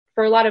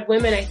for a lot of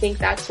women, I think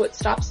that's what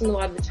stops them a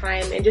lot of the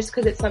time. And just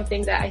because it's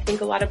something that I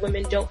think a lot of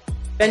women don't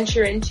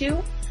venture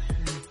into,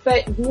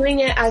 but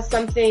viewing it as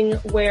something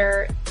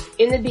where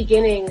in the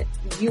beginning,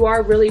 you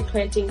are really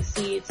planting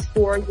seeds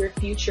for your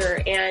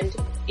future. And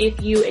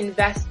if you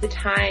invest the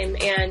time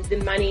and the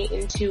money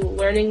into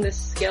learning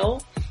this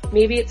skill,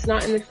 maybe it's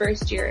not in the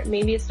first year,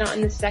 maybe it's not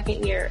in the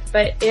second year,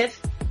 but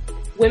if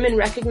women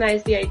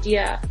recognize the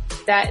idea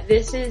that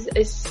this is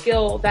a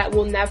skill that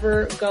will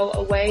never go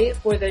away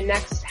for the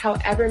next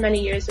however many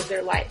years of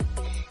their life.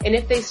 And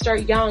if they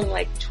start young,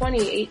 like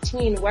 20,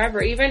 18,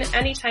 wherever, even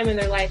any time in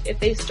their life, if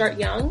they start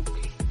young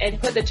and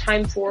put the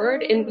time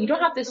forward, and you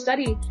don't have to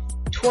study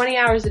 20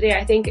 hours a day.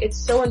 I think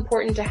it's so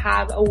important to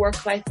have a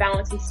work-life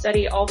balance and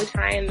study all the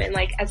time and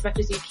like as much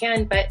as you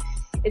can, but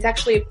it's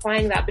actually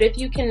applying that. But if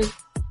you can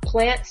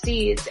plant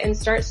seeds and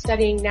start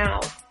studying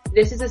now,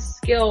 this is a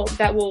skill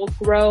that will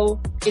grow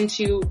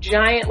into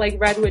giant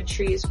like redwood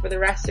trees for the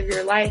rest of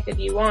your life if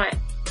you want.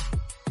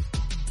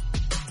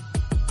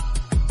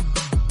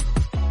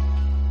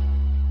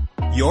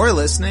 You're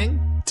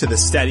listening to the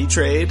Steady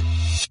Trade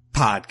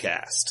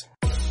Podcast,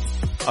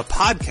 a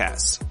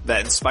podcast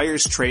that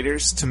inspires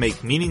traders to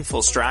make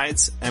meaningful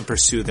strides and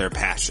pursue their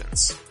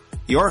passions.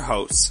 Your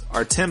hosts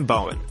are Tim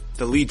Bowen,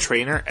 the lead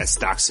trainer at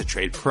Stocks to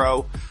Trade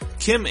Pro,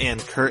 Kim Ann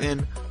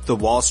Curtin, the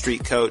Wall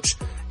Street coach,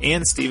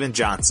 and Steven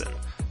Johnson,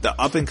 the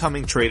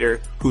up-and-coming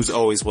trader who's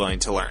always willing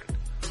to learn.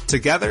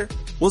 Together,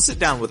 we'll sit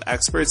down with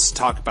experts to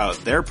talk about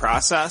their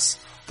process,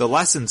 the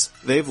lessons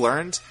they've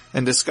learned,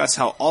 and discuss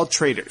how all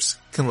traders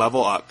can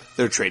level up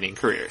their trading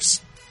careers.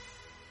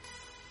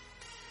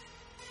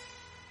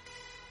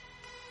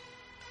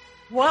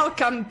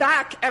 Welcome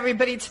back,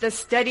 everybody, to the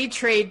Steady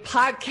Trade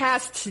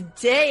Podcast.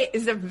 Today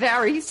is a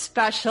very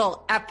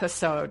special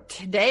episode.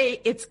 Today,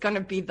 it's going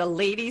to be the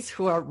ladies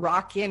who are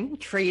rocking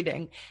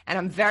trading. And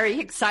I'm very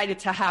excited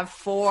to have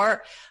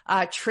four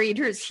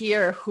traders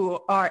here who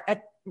are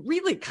at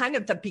really kind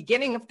of the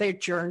beginning of their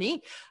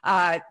journey.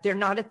 They're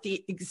not at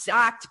the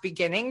exact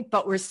beginning,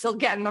 but we're still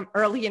getting them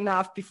early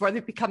enough before they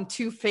become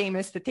too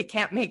famous that they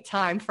can't make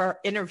time for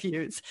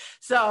interviews.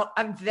 So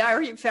I'm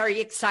very,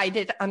 very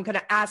excited. I'm going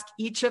to ask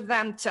each of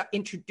them to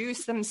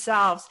introduce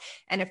themselves.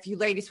 And if you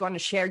ladies want to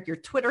share your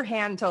Twitter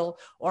handle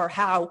or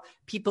how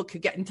people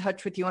could get in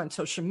touch with you on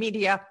social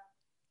media,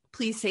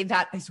 please say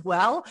that as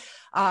well.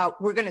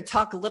 We're going to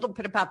talk a little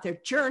bit about their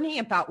journey,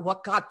 about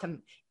what got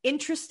them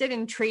interested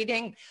in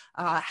trading,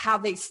 how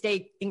they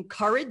stay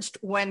encouraged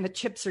when the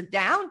chips are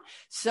down.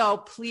 So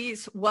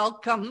please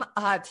welcome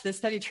to the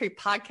Steady Trade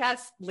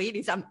Podcast.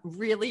 Ladies, I'm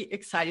really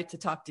excited to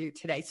talk to you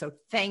today. So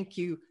thank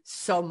you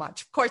so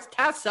much. Of course,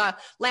 Tessa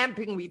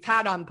Lamping we've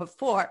had on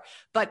before,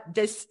 but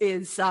this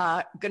is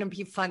going to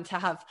be fun to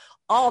have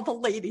all the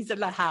ladies in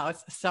the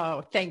house.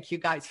 So thank you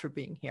guys for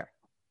being here.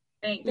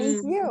 Thank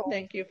you.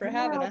 Thank you for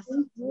having us.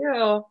 Thank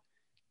you.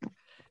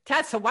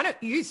 Tessa, why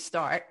don't you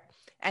start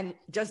and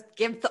just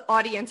give the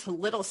audience a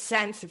little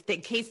sense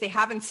in case they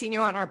haven't seen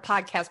you on our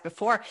podcast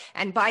before.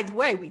 And by the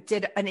way, we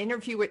did an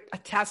interview with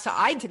Tessa.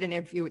 I did an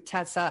interview with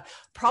Tessa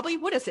probably,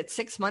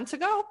 6 months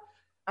ago?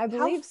 I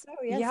believe so,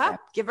 yes. Yeah,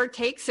 give or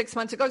take 6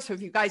 months ago. So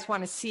if you guys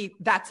want to see,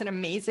 that's an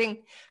amazing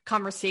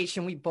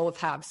conversation we both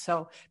have.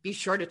 So be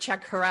sure to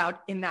check her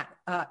out in that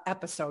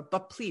episode.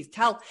 But please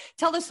tell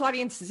this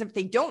audience, if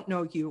they don't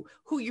know you,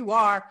 who you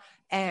are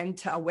and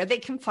where they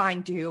can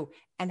find you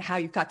and how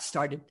you got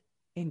started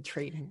in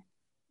trading.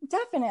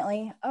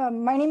 Definitely.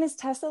 My name is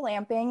Tessa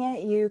Lamping.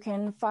 You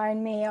can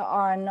find me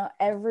on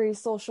every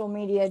social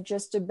media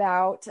just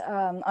about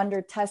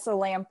under Tessa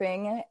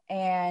Lamping.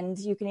 And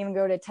you can even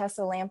go to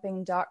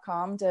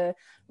tessalamping.com to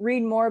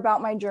read more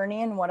about my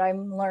journey and what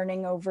I'm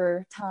learning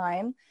over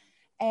time.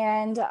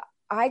 And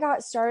I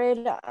got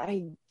started,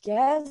 I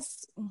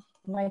guess,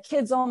 my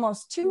kid's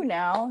almost 2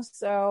 now,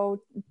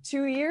 so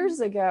 2 years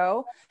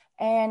ago.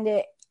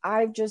 And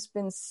I've just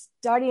been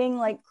studying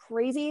like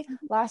crazy.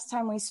 Last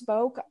time we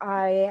spoke,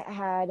 I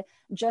had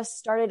just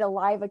started a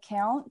live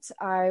account.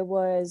 I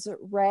was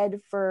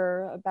red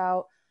for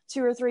about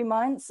 2 or 3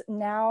 months.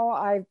 Now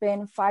I've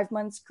been 5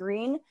 months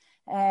green,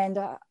 and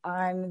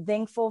I'm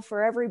thankful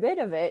for every bit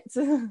of it.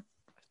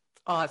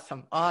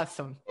 Awesome.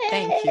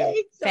 Thank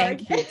you.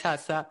 Thank you,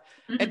 Tessa.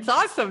 It's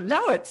awesome.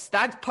 No,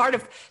 that's part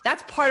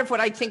of what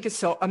I think is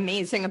so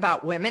amazing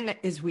about women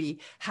is we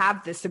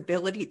have this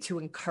ability to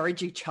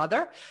encourage each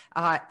other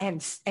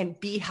and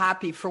be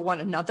happy for one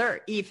another,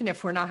 even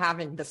if we're not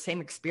having the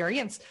same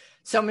experience.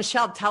 So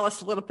Michelle, tell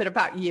us a little bit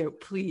about you,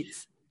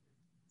 please.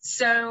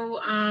 So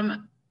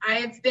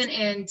I've been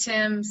in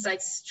Tim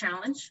Sykes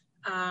Challenge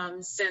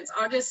since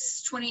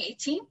August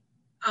 2018.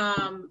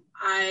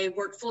 I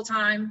worked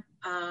full-time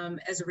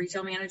as a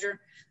retail manager,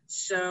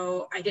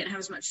 so I didn't have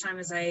as much time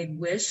as I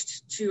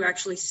wished to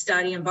actually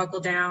study and buckle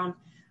down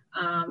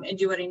and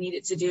do what I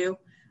needed to do.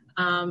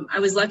 I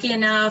was lucky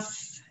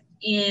enough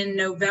in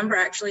November,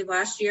 actually,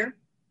 last year,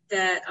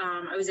 that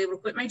I was able to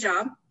quit my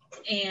job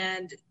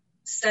and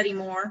study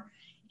more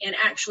and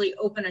actually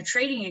open a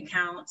trading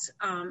account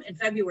in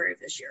February of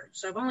this year.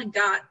 So I've only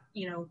got,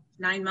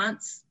 9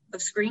 months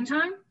of screen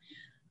time.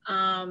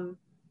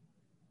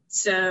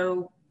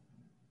 So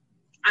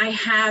I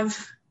have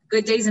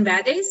good days and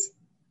bad days.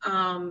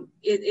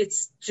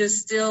 It's just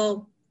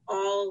still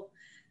all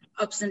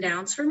ups and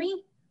downs for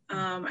me.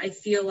 I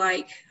feel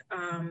like,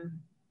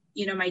 on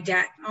my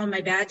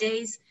bad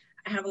days,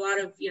 I have a lot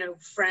of,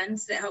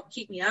 friends that help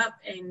keep me up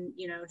and,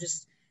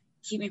 just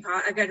keep me,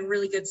 I've got a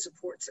really good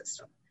support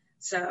system.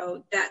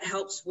 So that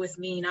helps with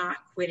me not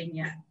quitting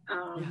yet.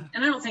 And I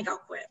don't think I'll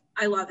quit.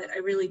 I love it. I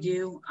really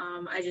do.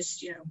 I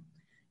just,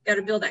 got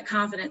to build that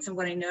confidence in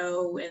what I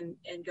know and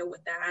go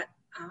with that.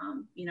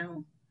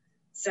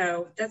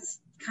 So that's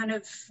kind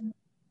of.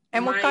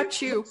 And what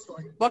got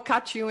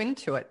you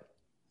into it?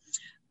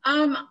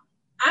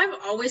 I've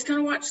always kind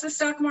of watched the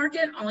stock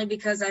market only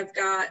because I've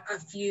got a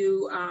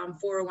few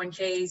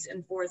 401ks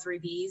and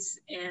 403bs,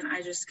 and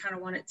I just kind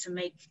of wanted to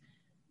make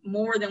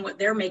more than what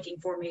they're making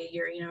for me a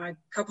year, a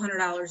couple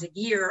 $100 a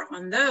year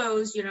on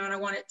those, and I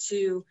wanted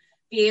to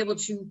be able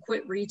to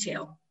quit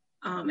retail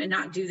and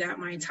not do that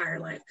my entire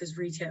life because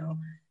retail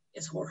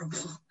is horrible.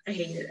 I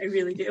hate it. I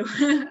really do.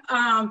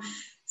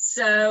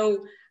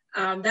 So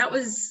that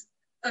was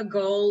a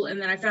goal.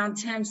 And then I found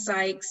Tim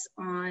Sykes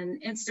on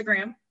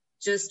Instagram,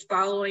 just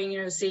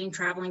following, seeing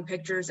traveling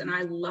pictures. And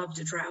I love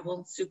to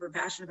travel, super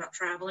passionate about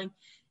traveling.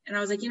 And I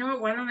was like,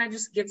 why don't I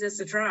just give this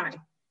a try?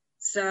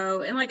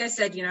 So, and like I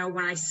said,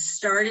 when I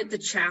started the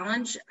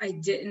challenge, I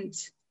didn't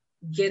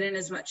get in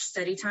as much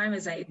study time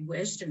as I had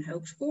wished and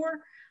hoped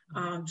for,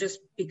 just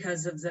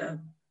because of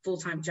the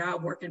full-time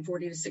job, working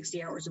 40 to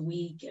 60 hours a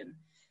week. And,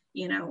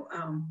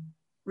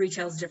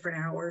 retail's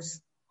different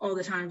hours all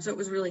the time. So it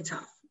was really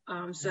tough.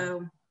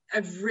 So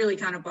I've really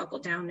kind of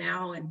buckled down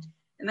now, and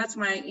that's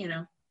my,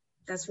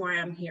 that's why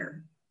I'm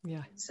here.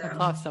 Yeah. So that's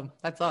awesome.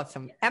 That's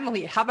awesome.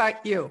 Emily, how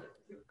about you?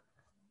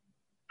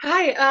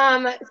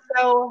 Hi.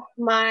 So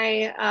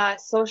my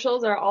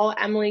socials are all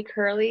Emily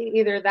Curley,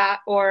 either that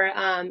or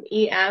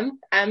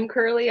M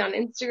Curley on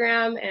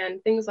Instagram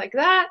and things like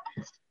that.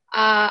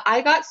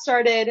 I got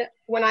started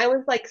when I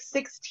was like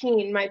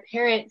 16. My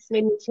parents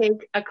made me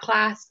take a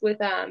class with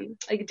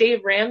like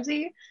Dave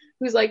Ramsey,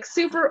 who's like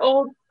super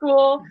old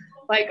school,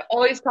 like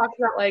always talks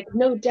about like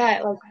no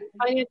debt, like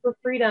financial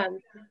freedom.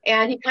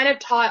 And he kind of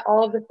taught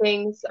all of the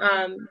things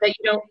that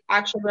you don't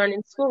actually learn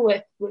in school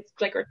with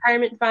like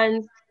retirement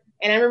funds.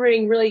 And I remember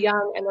being really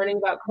young and learning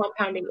about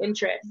compounding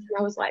interest. And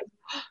I was like,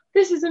 oh,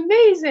 this is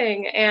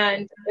amazing.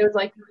 And it was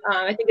like,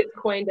 I think it's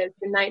coined as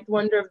the ninth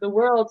wonder of the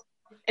world.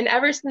 And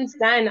ever since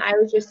then, I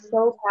was just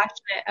so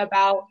passionate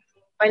about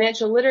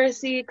financial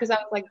literacy because I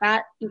was like,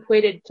 that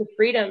equated to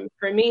freedom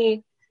for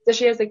me.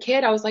 Especially as a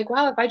kid, I was like,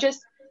 wow, if I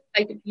just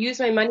like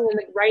use my money in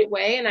the right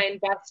way and I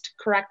invest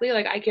correctly,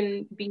 like I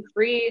can be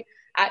free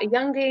at a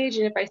young age.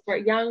 And if I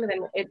start young,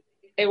 then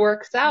it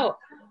works out.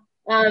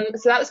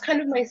 So that was kind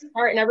of my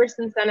start. And ever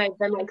since then, I've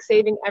been like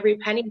saving every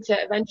penny to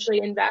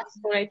eventually invest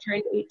when I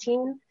turned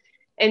 18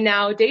 and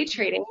now day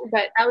trading.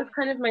 But that was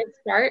kind of my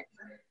start.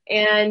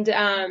 And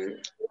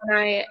when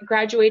I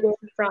graduated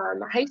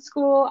from high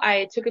school,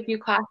 I took a few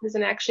classes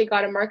and actually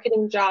got a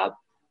marketing job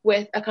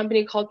with a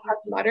company called Puck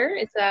Mudder.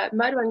 It's a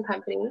mud run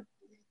company.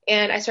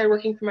 And I started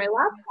working from my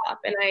laptop,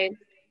 and I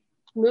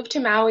moved to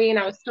Maui and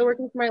I was still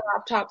working from my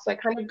laptop. So I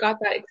kind of got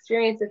that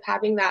experience of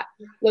having that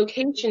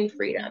location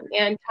freedom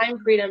and time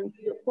freedom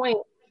to the point.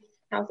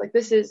 And I was like,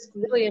 this is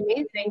really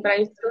amazing, but I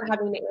was still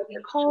having to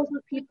answer calls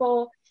with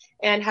people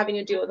and having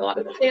to deal with a lot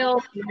of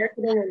sales,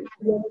 marketing,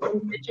 and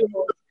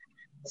individuals.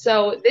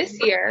 So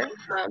this year,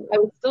 I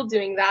was still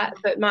doing that,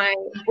 but my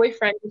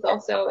boyfriend who's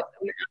also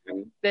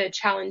in the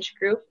challenge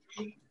group,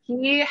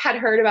 he had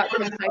heard about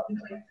Tim Sykes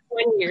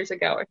 20 years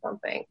ago or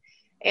something.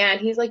 And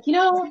he's like,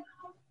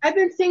 I've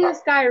been seeing this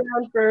guy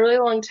around for a really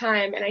long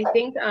time, and I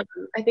think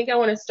I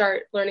want to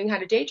start learning how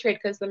to day trade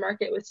because the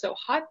market was so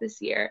hot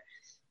this year.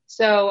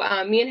 So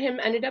me and him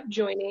ended up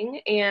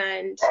joining,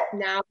 and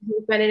now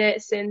we've been in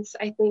it since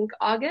I think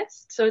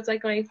August. So it's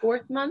like my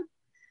 4th month.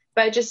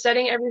 But just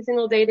studying every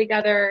single day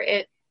together,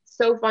 it's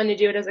so fun to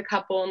do it as a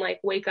couple and like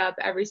wake up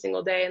every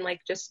single day and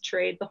like just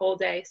trade the whole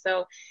day.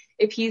 So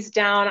if he's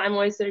down, I'm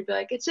always there to be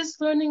like, it's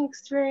just learning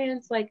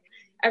experience. Like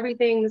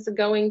everything's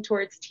going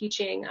towards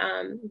teaching.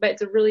 But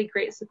it's a really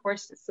great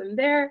support system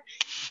there.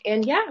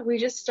 And yeah, we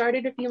just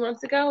started a few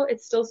months ago.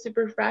 It's still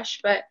super fresh,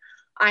 but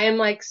I am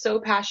like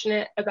so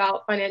passionate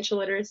about financial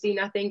literacy.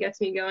 Nothing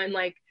gets me going.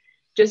 Like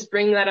just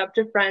bring that up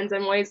to friends.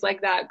 I'm always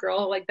like that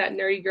girl, like that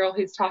nerdy girl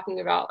who's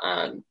talking about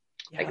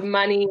like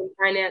money and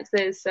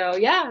finances. So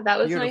yeah, that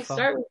was Beautiful. my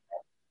start with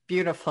it.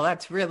 Beautiful.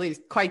 That's really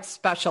quite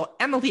special.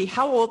 Emily,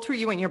 how old were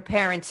you when your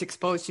parents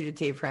exposed you to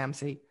Dave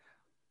Ramsey?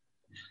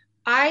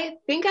 I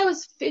think I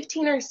was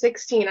 15 or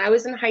 16. I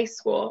was in high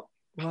school.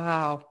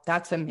 Wow,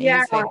 that's amazing.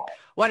 Yeah.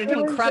 What an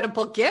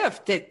incredible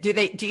gift. Do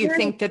you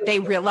think that they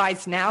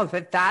realize now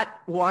that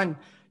one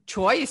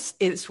choice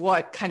is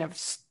what kind of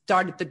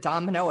started the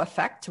domino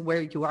effect to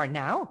where you are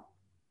now?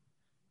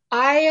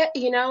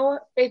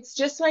 It's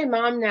just my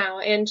mom now,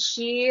 and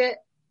she's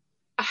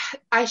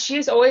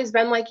always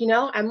been like,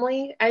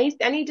 Emily,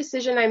 any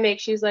decision I make,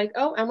 she's like,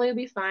 oh, Emily will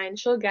be fine.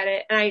 She'll get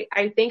it. And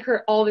I thank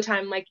her all the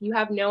time. Like, you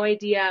have no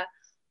idea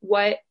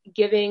what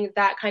giving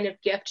that kind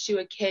of gift to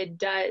a kid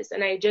does.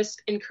 And I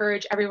just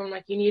encourage everyone,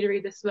 like, you need to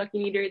read this book,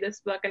 you need to read this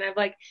book. And I've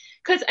like,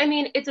 cause I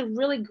mean, it's a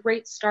really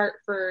great start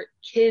for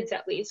kids,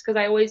 at least, cause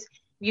I always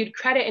viewed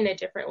credit in a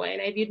different way,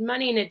 and I viewed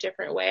money in a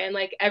different way. And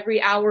like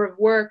every hour of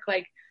work,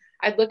 like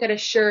I'd look at a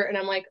shirt and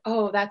I'm like,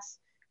 oh, that's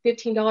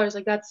 $15.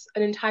 Like that's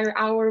an entire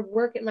hour of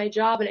work at my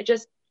job. And it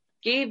just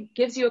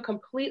gives you a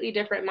completely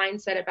different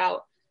mindset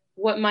about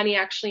what money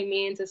actually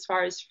means as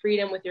far as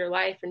freedom with your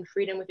life and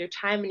freedom with your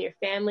time and your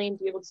family, and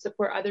be able to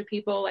support other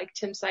people like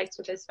Tim Sykes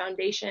with his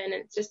foundation. And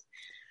it's just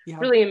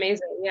really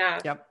amazing. Yeah.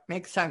 Yep.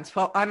 Makes sense.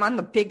 Well, I'm on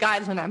the Big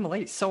Island,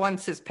 Emily. So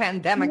once this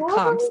pandemic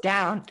calms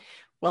down,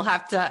 we'll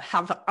have to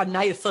have a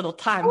nice little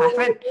time.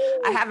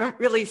 I haven't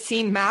really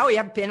seen Maui.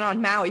 I've been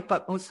on Maui,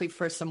 but mostly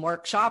for some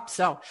workshops.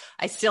 So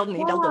I still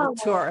need a little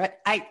tour.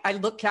 I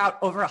look out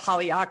over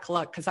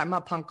Haleakala because I'm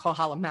up on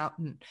Kohala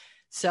Mountain.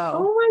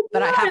 So,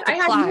 but I have to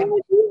climb.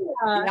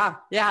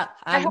 Yeah.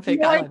 I'm a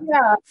Big Island.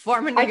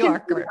 Former New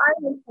Yorker.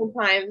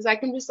 Sometimes I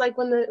can just like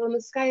when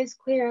the sky is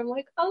clear, I'm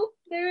like, oh,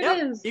 there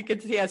it is. You can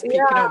see us peeking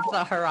over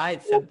the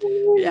horizon.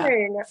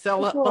 So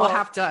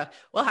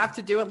we'll have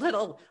to do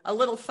a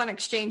little fun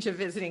exchange of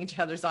visiting each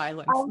other's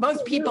islands.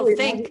 Most people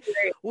think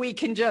we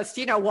can just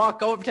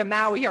walk over to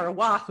Maui or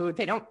Oahu.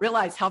 They don't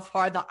realize how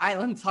far the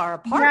islands are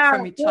apart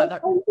from each other.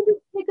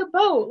 Take a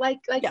boat like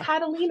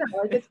Catalina,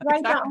 like it's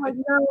right now. I'm like,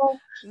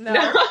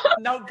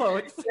 no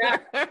boats.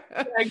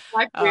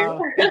 Exactly.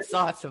 Oh,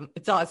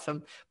 it's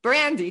awesome.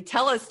 Brandy,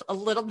 tell us a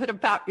little bit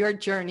about your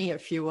journey,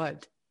 if you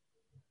would.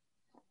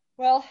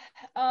 Well,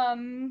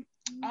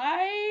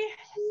 I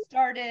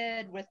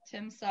started with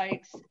Tim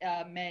Sykes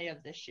May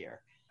of this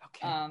year.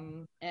 Okay.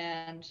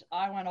 And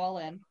I went all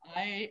in.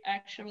 I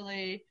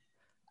actually,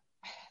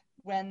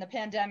 when the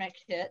pandemic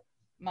hit,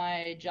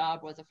 my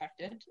job was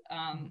affected.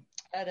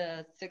 At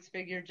a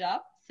 6-figure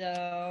job,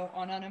 so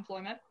on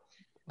unemployment.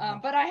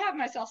 But I have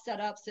myself set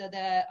up so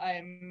that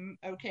I'm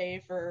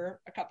okay for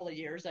a couple of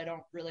years. I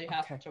don't really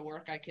have to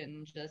work. I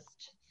can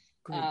just,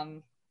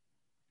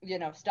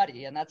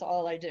 study, and that's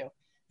all I do.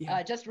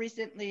 Yeah. Just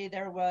recently,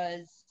 there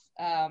was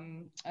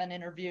an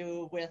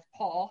interview with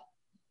Paul,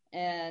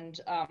 and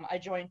I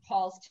joined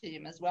Paul's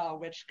team as well,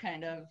 which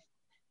kind of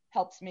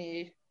helps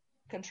me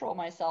control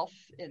myself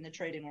in the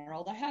trading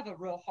world. I have a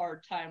real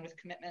hard time with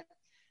commitment.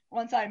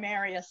 Once I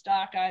marry a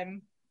stock,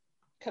 I'm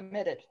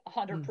committed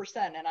 100%.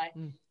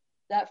 And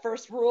that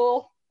first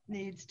rule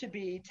needs to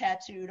be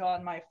tattooed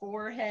on my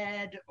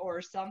forehead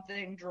or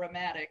something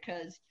dramatic,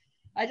 because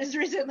I just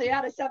recently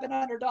had a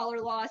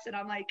 $700 loss and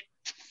I'm like,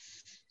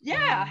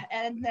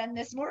 And then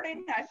this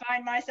morning I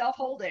find myself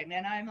holding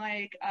and I'm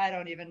like, I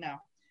don't even know.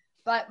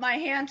 But my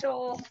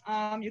handle,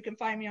 you can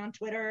find me on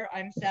Twitter.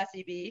 I'm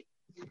Sassy B.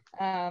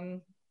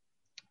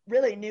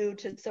 Really new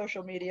to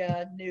social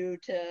media, new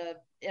to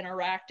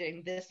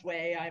interacting this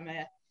way. I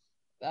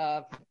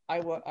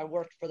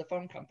worked for the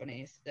phone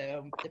company,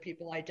 so the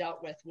people I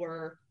dealt with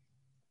were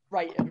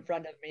right in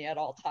front of me at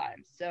all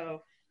times.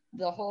 So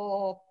the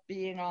whole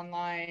being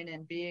online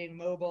and being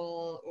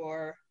mobile,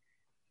 or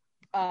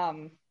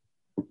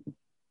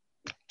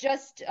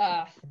just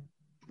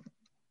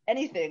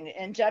anything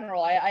in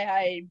general,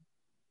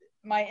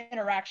 my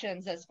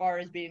interactions as far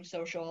as being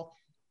social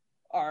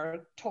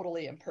are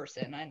totally in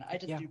person, and I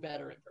just do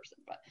better in person.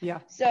 But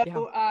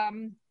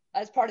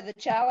as part of the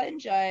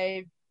challenge,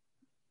 I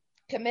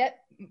commit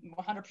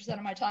 100%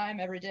 of my time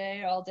every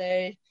day, all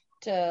day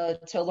to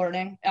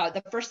learning.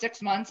 The first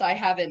 6 months I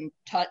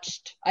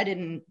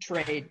didn't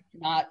trade,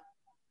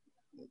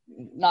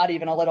 not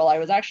even a little. I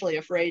was actually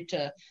afraid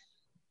to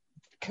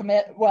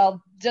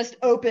just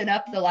open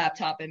up the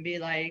laptop and be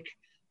like,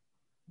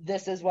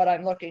 this is what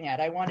I'm looking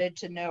at. I wanted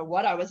to know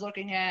what I was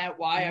looking at,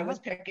 why I was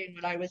picking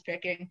what I was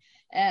picking,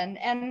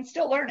 and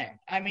still learning.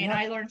 I mean,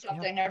 I learn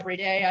something every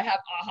day. I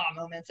have aha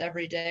moments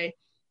every day.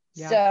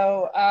 Yeah.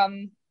 So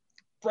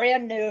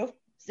brand new.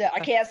 So I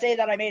can't say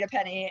that I made a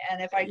penny.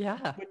 And if I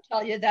would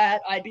tell you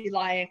that, I'd be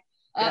lying.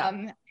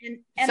 And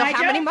so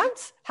how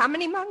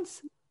many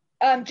months?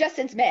 Just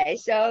since May.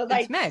 So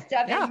like May.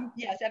 7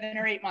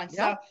 or 8 months.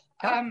 Yeah.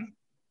 So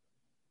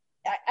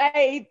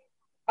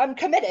I'm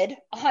committed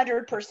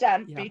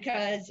 100%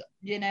 because,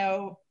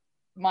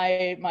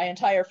 my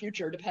entire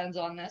future depends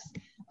on this,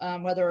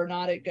 whether or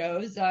not it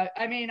goes.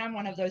 I mean, I'm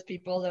one of those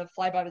people that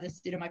fly by with the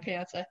seat of my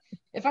pants.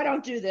 If I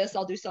don't do this,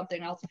 I'll do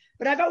something else.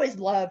 But I've always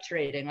loved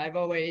trading. I've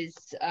always.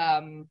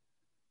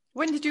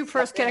 When did you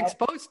first get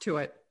exposed to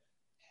it?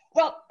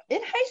 Well,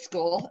 in high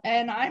school,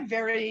 and I'm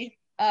very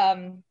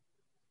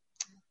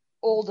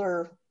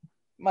older,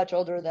 much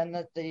older than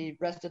the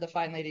rest of the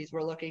fine ladies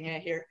we're looking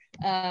at here.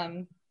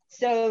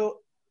 So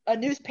a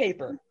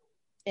newspaper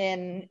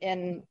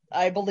in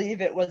I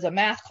believe it was a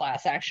math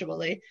class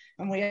actually,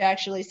 and we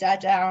actually sat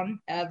down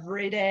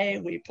every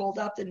day. We pulled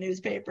up the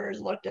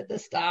newspapers, looked at the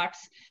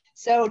stocks.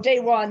 So day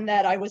one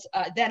that I was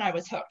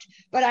hooked,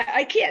 but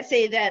I can't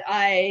say that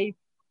I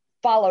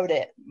followed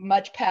it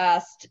much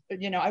past,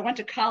 I went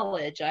to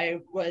college. I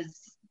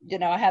was,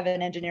 I have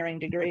an engineering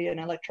degree in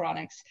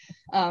electronics,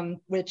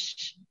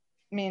 which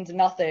means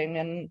nothing.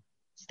 And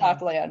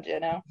stockland, you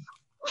know.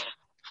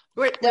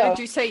 Where did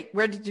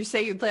you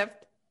say you lived?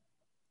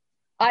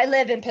 I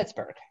live in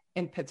Pittsburgh.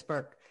 In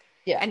Pittsburgh.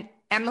 Yeah. And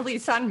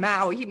Emily's on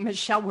Maui.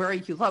 Michelle, where are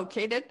you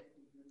located?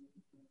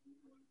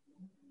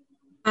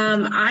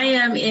 I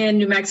am in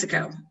New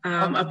Mexico,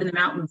 up in the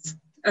mountains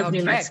of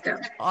New Mexico.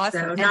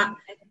 Awesome. So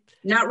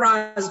not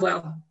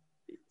Roswell.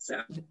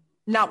 So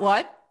not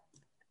what?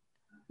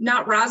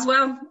 Not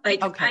Roswell.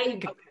 Like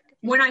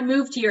when I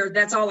moved here,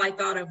 that's all I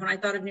thought of. When I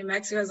thought of New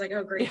Mexico, I was like,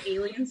 oh, great,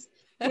 aliens,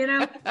 you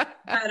know? But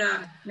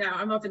no,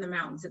 I'm up in the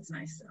mountains. It's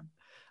nice. So.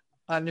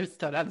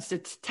 Understood.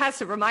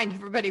 Tessa, remind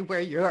everybody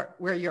where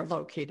you're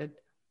located.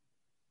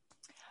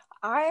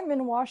 I'm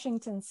in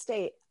Washington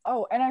State.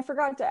 Oh, and I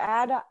forgot to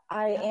add,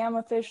 I am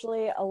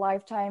officially a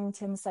lifetime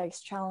Tim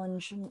Sykes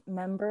Challenge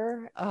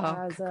member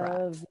as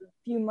of a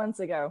few months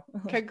ago.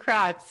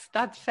 Congrats.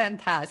 That's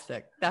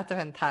fantastic.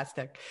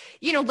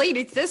 You know,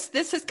 ladies, this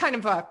is kind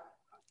of a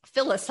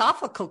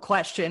philosophical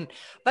question,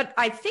 but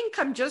I think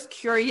I'm just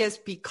curious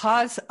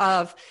because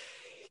of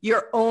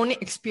your own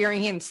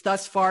experience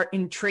thus far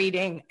in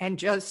trading, and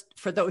just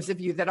for those of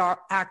you that are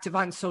active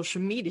on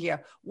social media,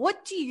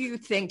 what do you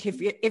think, if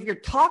you're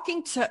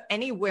talking to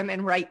any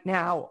women right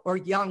now, or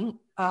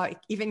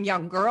even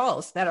young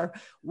girls that are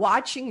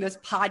watching this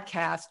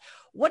podcast,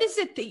 what is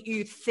it that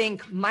you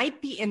think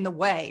might be in the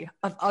way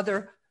of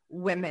other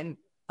women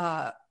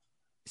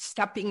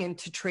stepping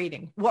into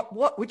trading?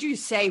 What would you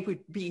say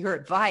would be your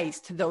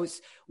advice to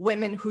those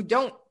women who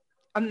don't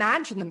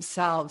imagine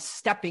themselves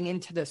stepping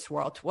into this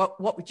world?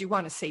 What would you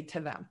want to say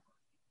to them?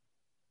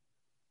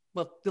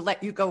 Well, to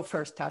let you go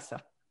first,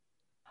 Tessa.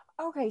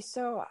 Okay,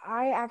 so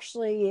I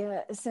actually,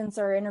 since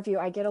our interview,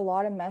 I get a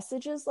lot of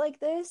messages like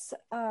this.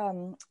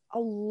 A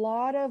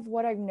lot of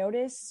what I've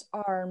noticed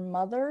are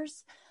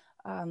mothers.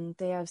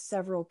 They have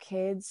several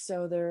kids,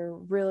 so they're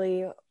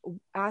really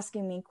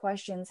asking me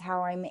questions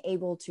how I'm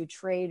able to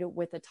trade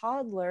with a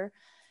toddler.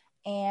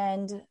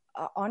 And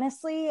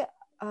honestly,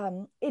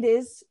 it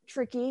is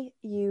tricky.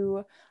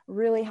 You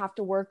really have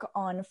to work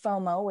on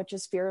FOMO, which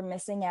is fear of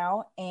missing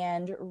out,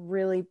 and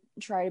really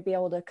try to be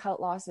able to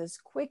cut losses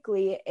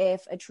quickly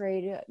if a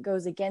trade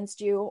goes against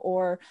you.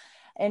 Or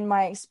in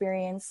my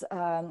experience,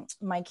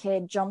 my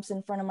kid jumps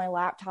in front of my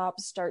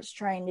laptop, starts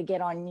trying to get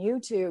on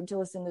YouTube to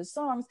listen to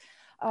songs.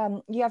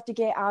 You have to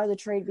get out of the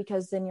trade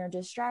because then you're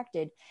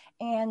distracted.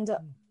 And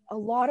a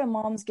lot of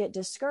moms get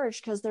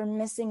discouraged because they're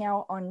missing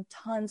out on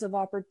tons of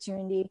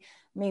opportunity.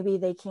 Maybe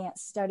they can't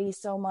study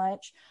so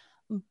much.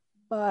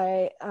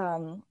 But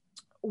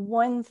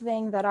one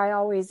thing that I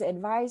always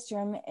advise to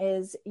them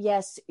is,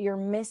 yes, you're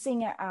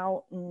missing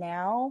out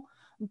now,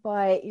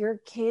 but your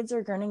kids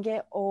are going to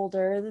get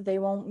older. They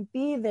won't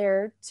be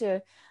there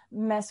to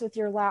mess with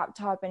your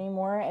laptop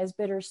anymore, as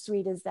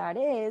bittersweet as that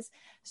is.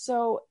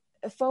 So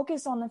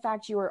focus on the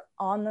fact you are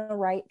on the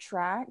right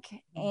track,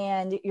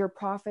 and your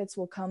profits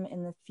will come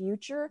in the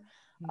future.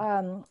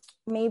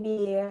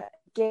 Maybe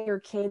get your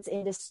kids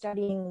into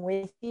studying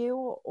with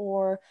you,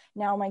 or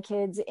now my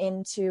kid's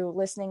into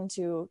listening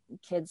to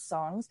kids'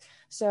 songs.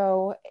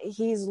 So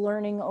he's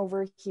learning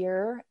over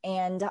here,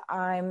 and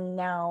I'm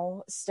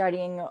now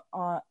studying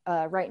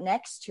right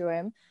next to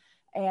him.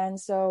 And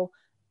so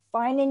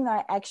finding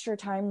that extra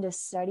time to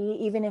study,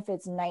 even if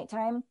it's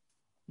nighttime,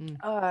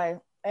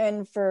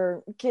 and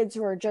for kids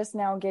who are just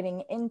now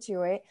getting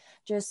into it,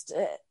 just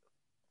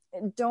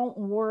don't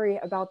worry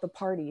about the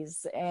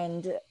parties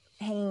and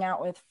hanging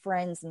out with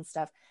friends and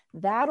stuff.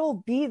 That'll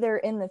be there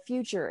in the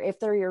future. If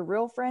they're your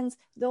real friends,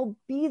 they'll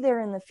be there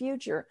in the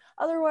future.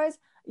 Otherwise,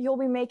 you'll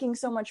be making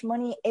so much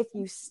money if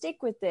you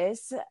stick with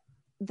this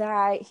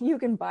that you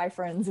can buy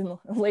friends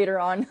later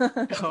on.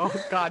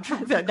 Oh God,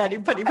 that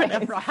anybody would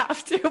ever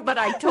have to, but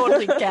I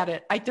totally get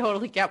it. I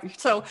totally get it.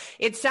 So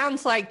it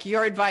sounds like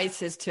your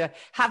advice is to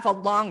have a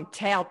long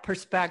tail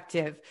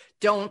perspective.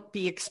 Don't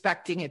be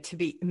expecting it to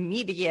be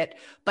immediate,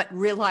 but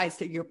realize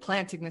that you're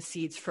planting the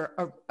seeds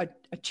for a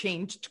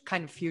changed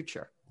kind of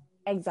future.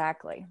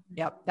 Exactly.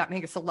 Yep. That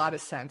makes a lot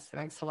of sense.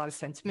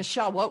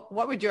 Michelle,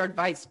 what would your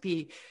advice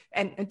be?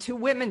 And to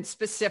women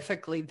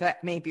specifically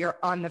that maybe are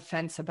on the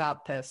fence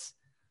about this?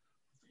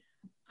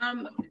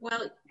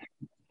 Well,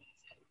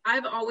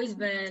 I've always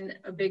been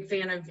a big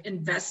fan of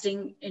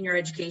investing in your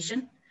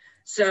education.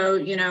 So,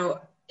 you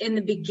know, in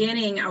the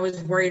beginning, I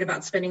was worried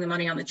about spending the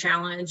money on the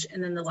challenge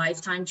and then the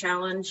lifetime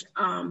challenge.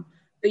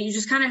 But you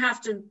just kind of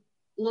have to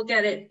look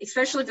at it,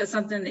 especially if it's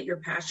something that you're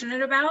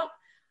passionate about,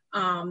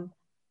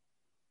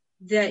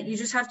 that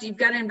you've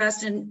got to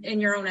invest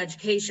in your own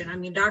education. I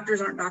mean,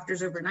 doctors aren't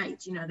doctors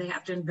overnight. You know, they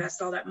have to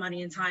invest all that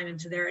money and time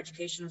into their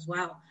education as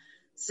well.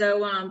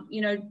 So,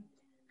 you know,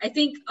 I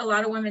think a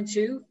lot of women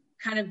too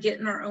kind of get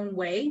in our own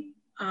way.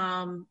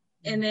 And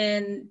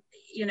then,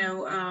 you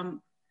know,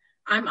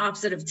 I'm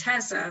opposite of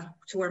Tessa,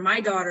 to where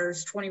my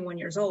daughter's 21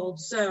 years old.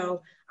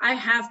 So I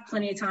have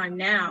plenty of time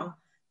now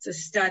to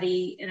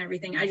study and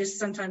everything. I just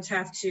sometimes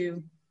have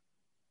to,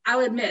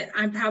 I'll admit,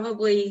 I'm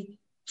probably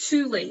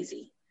too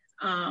lazy.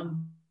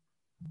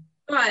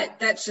 But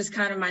that's just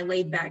kind of my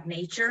laid back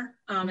nature.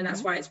 And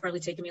that's why it's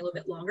probably taken me a little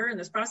bit longer in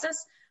this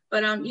process.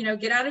 But,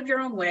 get out of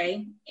your own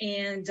way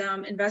and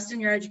invest in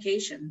your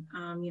education.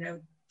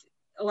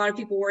 A lot of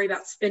people worry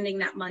about spending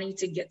that money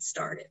to get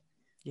started.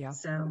 Yeah.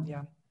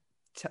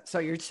 So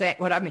you're saying,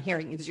 what I'm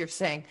hearing is you're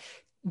saying,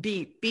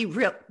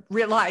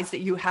 realize that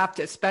you have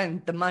to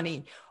spend the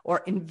money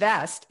or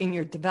invest in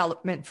your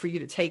development for you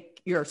to take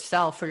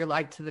yourself or your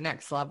life to the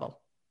next level.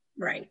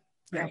 Right.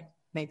 Yeah.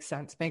 Makes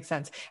sense.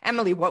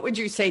 Emily, what would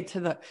you say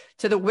to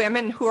the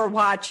women who are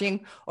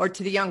watching, or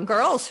to the young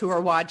girls who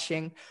are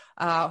watching,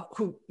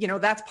 who,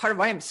 that's part of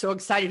why I'm so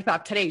excited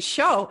about today's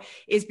show,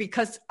 is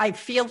because I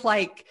feel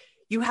like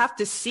you have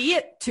to see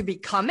it to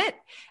become it.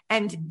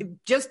 And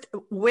just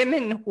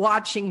women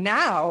watching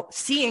now,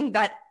 seeing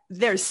that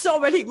there's so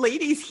many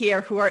ladies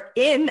here who are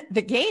in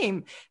the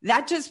game,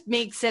 that just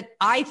makes it,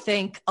 I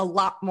think, a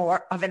lot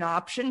more of an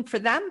option for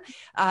them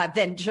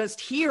than just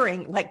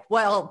hearing like,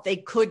 well, they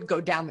could go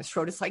down this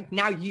road. It's like,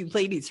 now you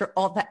ladies are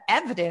all the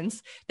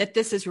evidence that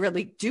this is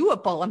really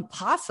doable and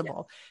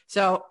possible. Yeah.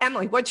 So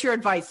Emily, what's your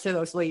advice to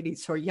those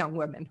ladies who are young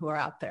women who are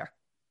out there?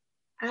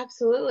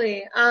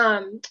 Absolutely.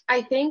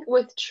 I think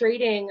with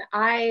trading,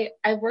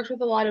 I've worked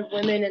with a lot of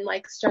women in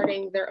like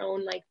starting their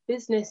own like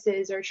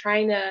businesses or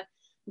trying to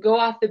go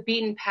off the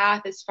beaten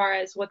path as far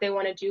as what they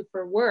want to do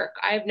for work.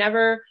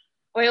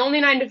 My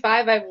only 9 to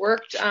 5 I've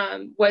worked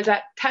was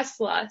at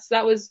Tesla. So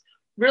that was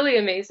really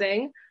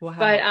amazing.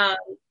 Wow.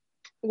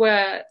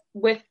 But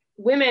with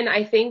women,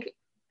 I think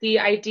the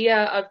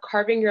idea of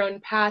carving your own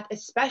path,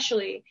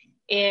 especially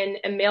in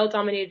a male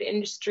dominated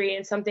industry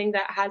and something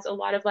that has a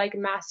lot of like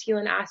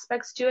masculine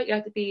aspects to it, you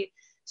have to be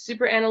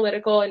super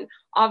analytical. And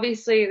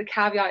obviously the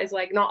caveat is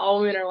like, not all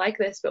women are like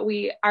this, but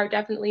we are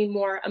definitely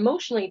more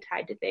emotionally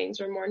tied to things.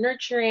 We're more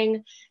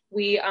nurturing.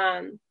 We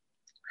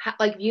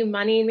view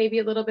money maybe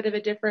a little bit of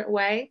a different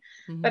way.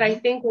 Mm-hmm. But I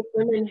think with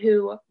women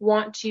who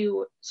want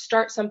to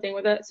start something,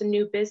 whether it's a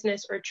new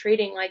business or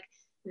trading, like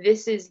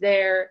this is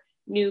their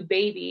new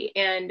baby.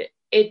 And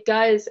it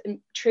does,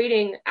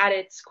 trading at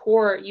its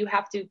core, you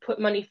have to put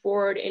money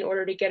forward in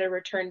order to get a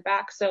return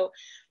back. So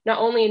not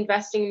only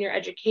investing in your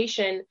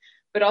education,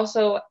 but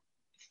also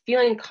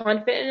feeling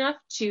confident enough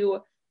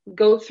to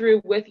go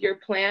through with your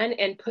plan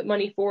and put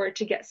money forward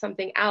to get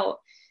something out.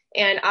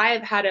 And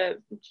I've had a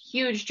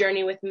huge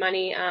journey with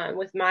money,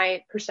 with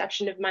my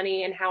perception of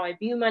money and how I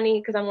view money,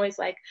 because I'm always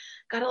like,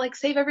 gotta like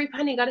save every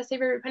penny.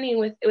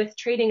 And with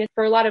trading,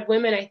 for a lot of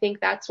women, I think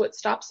that's what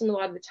stops them a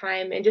lot of the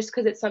time. And just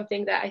because it's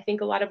something that I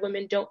think a lot of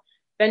women don't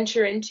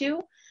venture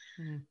into,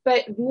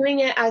 but viewing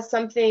it as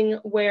something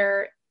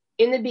where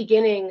in the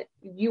beginning,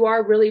 you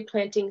are really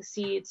planting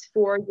seeds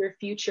for your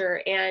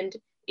future. And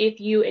if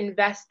you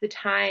invest the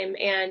time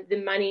and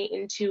the money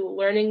into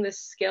learning this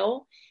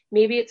skill,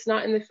 maybe it's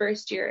not in the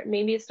first year,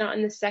 maybe it's not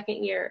in the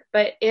second year,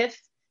 but if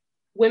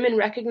women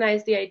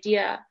recognize the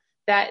idea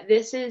that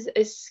this is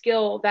a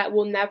skill that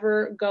will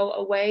never go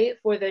away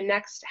for the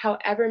next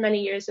however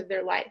many years of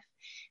their life.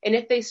 And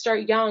if they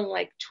start young,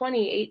 like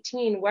 20,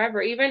 18,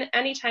 wherever, even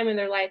any time in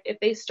their life, if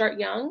they start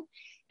young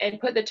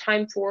and put the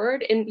time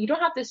forward, and you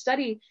don't have to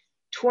study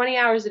 20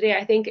 hours a day.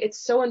 I think it's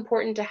so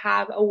important to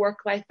have a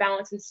work-life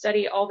balance and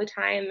study all the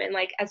time and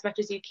like as much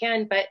as you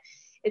can, but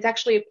it's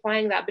actually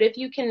applying that. But if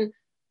you can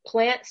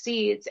plant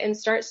seeds and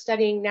start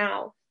studying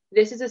now,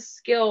 this is a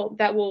skill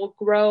that will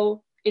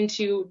grow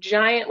into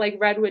giant like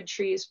redwood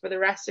trees for the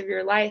rest of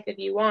your life if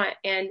you want.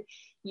 And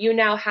you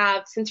now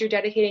have, since you're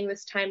dedicating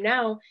this time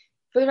now,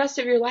 for the rest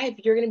of your life,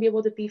 you're going to be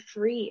able to be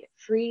free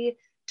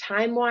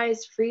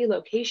time-wise, free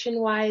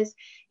location-wise.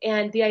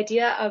 And the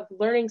idea of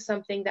learning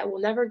something that will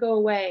never go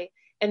away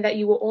and that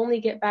you will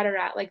only get better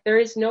at, like there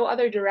is no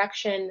other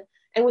direction.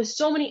 And with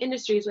so many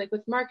industries, like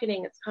with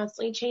marketing, it's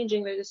constantly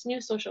changing. There's this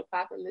new social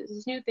platform, there's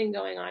this new thing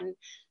going on.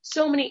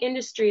 So many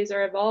industries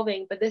are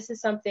evolving, but this is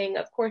something,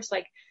 of course,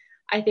 like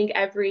I think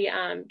every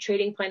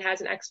trading plan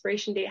has an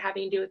expiration date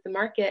having to do with the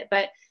market,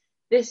 but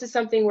this is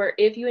something where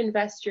if you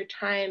invest your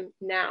time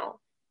now,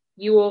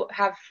 you will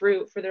have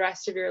fruit for the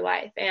rest of your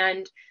life.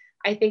 And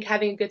I think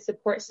having a good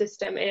support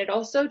system, and it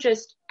also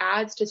just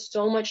adds to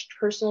so much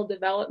personal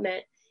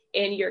development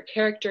in your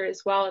character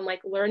as well. And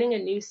like learning a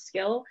new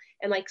skill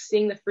and like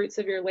seeing the fruits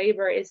of your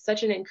labor is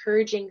such an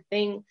encouraging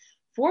thing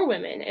for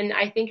women. And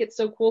I think it's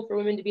so cool for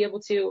women to be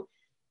able to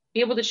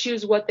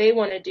choose what they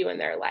want to do in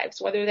their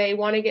lives, whether they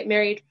want to get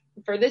married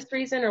for this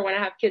reason or want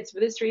to have kids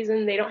for this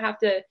reason. They don't have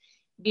to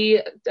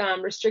be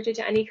restricted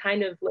to any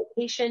kind of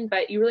location,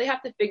 but you really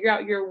have to figure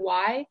out your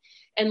why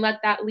and let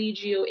that lead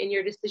you in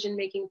your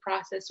decision-making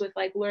process with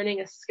like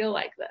learning a skill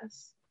like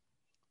this.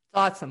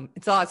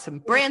 It's awesome.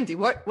 Brandy,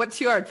 what's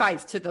your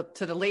advice to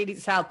the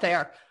ladies out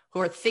there who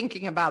are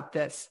thinking about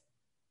this?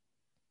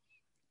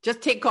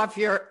 Just take off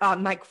your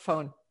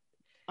microphone.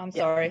 I'm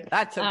sorry.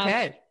 That's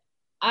okay.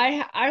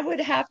 I would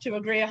have to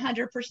agree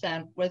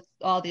 100% with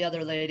all the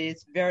other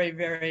ladies. Very,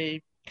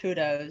 very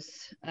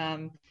kudos.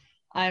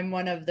 I'm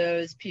one of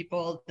those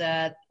people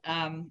that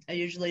I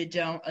usually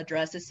don't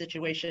address a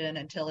situation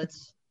until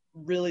it's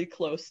really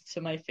close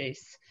to my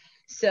face.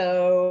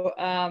 So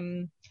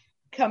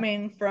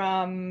coming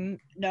from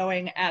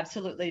knowing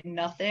absolutely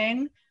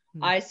nothing,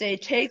 I say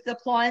take the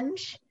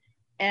plunge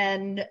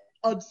and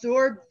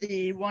absorb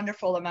the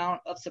wonderful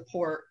amount of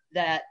support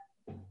that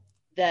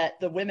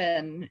the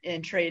women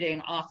in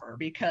trading offer,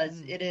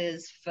 because it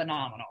is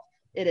phenomenal.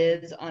 It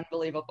is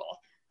unbelievable.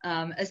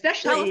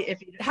 Especially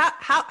if you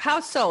how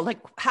so? Like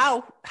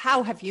how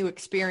have you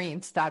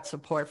experienced that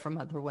support from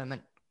other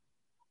women?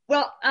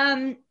 Well,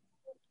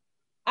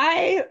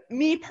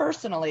 me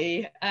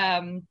personally,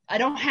 I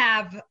don't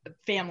have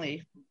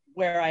family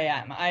where I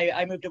am.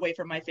 I moved away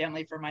from my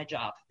family for my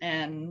job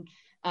and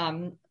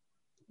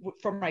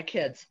for my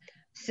kids.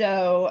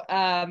 So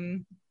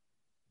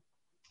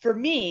for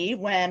me,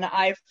 when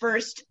I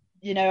first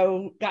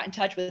got in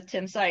touch with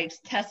Tim Sykes,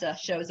 Tessa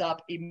shows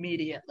up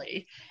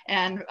immediately.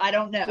 And I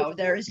don't know,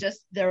 there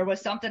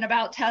was something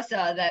about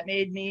Tessa that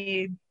made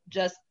me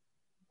just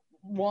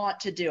want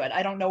to do it.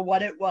 I don't know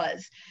what it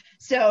was.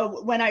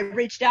 So when I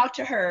reached out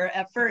to her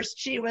at first,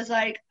 she was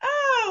like,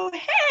 oh,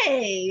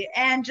 hey,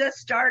 and just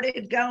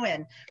started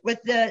going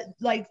with the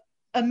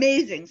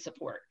amazing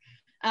support.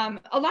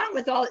 Along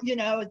with all,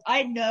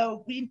 I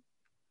know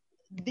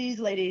these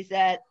ladies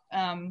that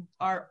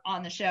are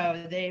on the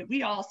show,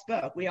 we all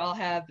spoke. We all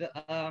have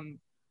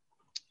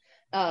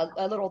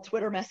a little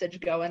Twitter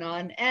message going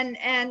on. And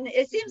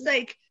it seems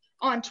like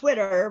on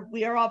Twitter,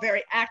 we are all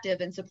very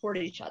active and support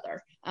each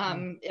other.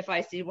 If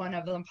I see one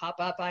of them pop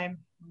up, I'm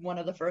one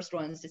of the first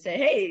ones to say,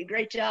 hey,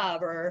 great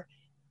job, or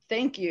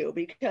thank you,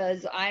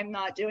 because I'm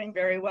not doing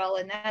very well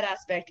in that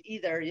aspect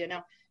either,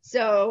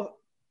 So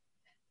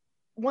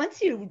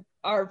once you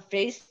are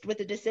faced with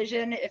a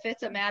decision, if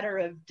it's a matter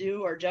of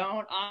do or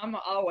don't, I'm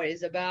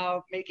always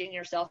about making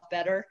yourself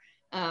better.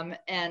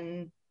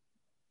 And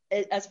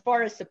as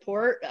far as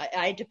support,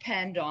 I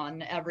depend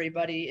on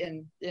everybody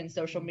in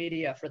social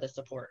media for the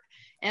support.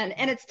 And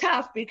it's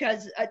tough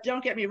because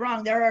don't get me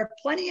wrong, there are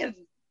plenty of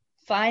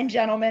fine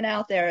gentlemen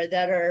out there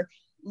that are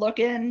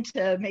looking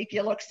to make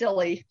you look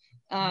silly.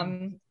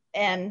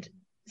 And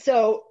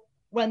so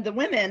when the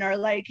women are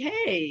like,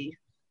 hey,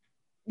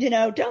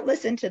 don't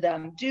listen to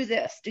them, do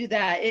this, do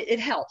that, it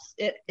helps.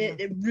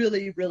 It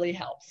really, really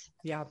helps.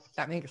 Yeah,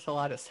 that makes a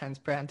lot of sense,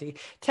 Brandy.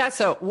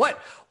 Tessa, what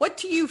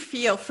do you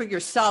feel for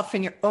yourself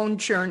in your own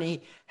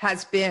journey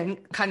has been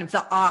kind of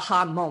the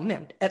aha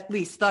moment, at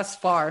least thus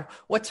far?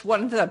 What's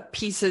one of the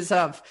pieces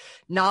of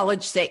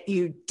knowledge that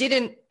you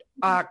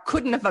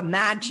couldn't have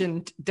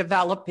imagined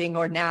developing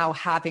or now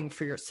having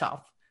for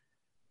yourself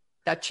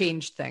that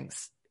changed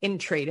things in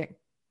trading?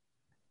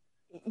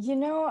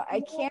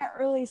 I can't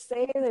really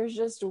say there's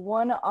just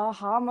one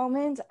aha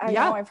moment. I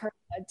know I've heard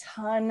a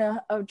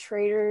ton of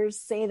traders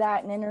say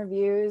that in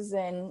interviews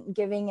and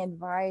giving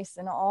advice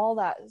and all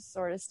that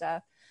sort of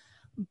stuff.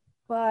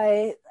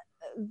 But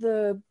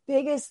the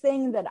biggest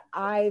thing that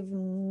I've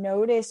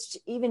noticed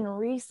even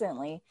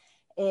recently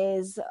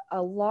is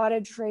a lot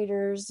of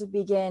traders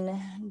begin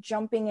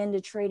jumping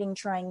into trading,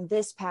 trying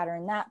this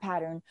pattern, that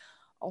pattern,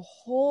 a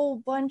whole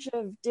bunch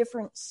of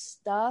different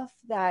stuff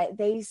that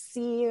they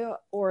see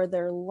or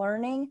they're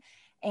learning.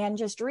 And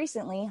just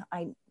recently,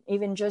 I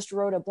even just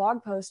wrote a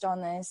blog post on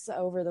this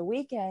over the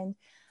weekend,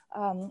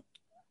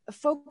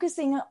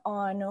 focusing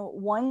on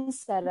one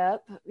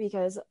setup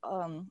because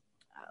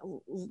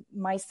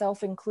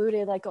myself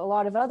included, like a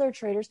lot of other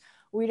traders,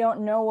 we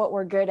don't know what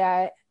we're good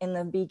at in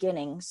the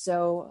beginning.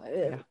 So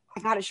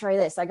I got to try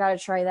this. I got to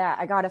try that.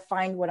 I got to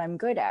find what I'm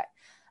good at.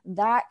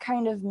 That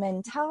kind of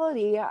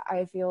mentality,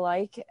 I feel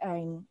like,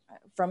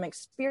 from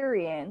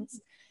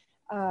experience,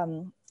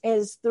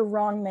 is the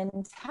wrong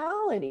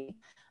mentality.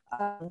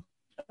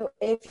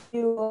 If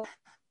you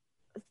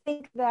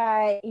think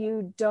that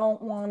you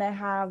don't want to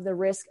have the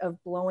risk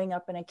of blowing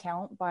up an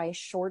account by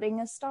shorting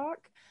a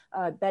stock,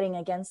 betting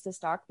against the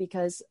stock,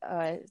 because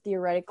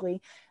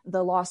theoretically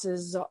the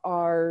losses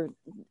are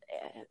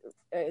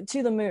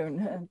to the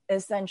moon,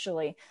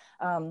 essentially.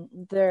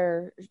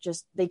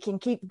 They can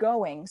keep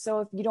going.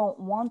 So if you don't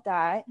want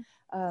that,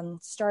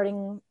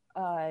 starting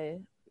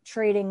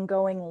trading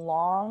going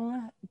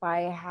long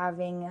by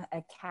having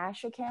a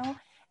cash account,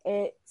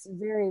 it's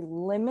very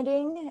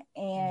limiting,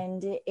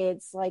 and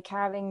it's like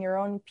having your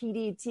own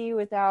PDT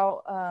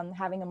without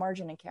having a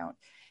margin account,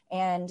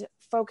 and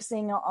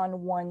focusing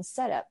on one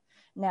setup.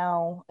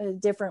 Now,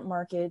 different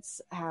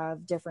markets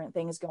have different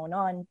things going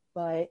on,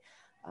 but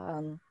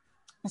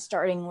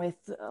starting with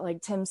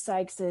like Tim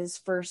Sykes's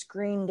first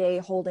green day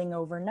holding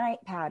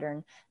overnight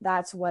pattern,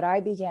 that's what I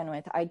began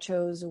with. I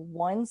chose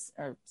one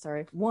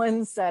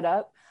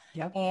setup,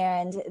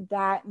 and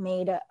that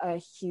made a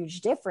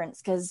huge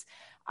difference because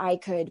I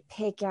could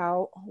pick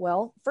out,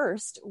 well,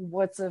 first,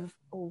 what's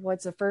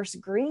a first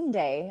green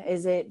day?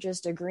 Is it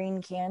just a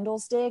green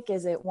candlestick?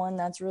 Is it one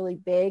that's really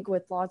big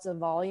with lots of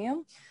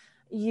volume?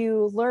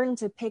 You learn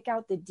to pick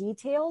out the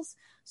details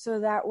so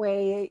that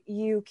way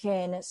you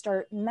can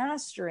start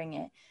mastering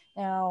it.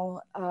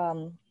 Now,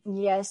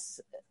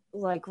 yes,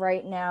 like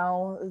right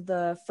now,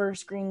 the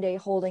first green day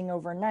holding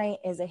overnight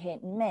is a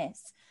hit and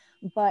miss,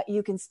 but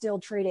you can still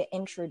trade it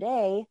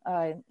intraday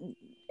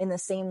in the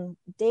same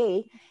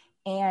day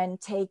and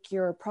take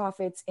your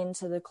profits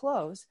into the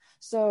close.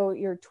 So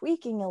you're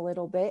tweaking a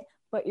little bit,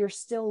 but you're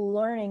still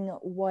learning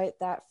what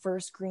that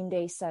first green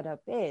day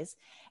setup is.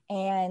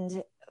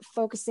 And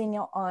focusing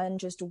on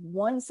just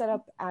one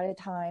setup at a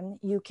time,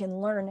 you can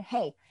learn,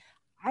 hey,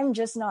 I'm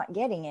just not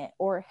getting it,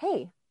 or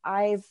hey,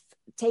 I've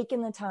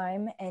taken the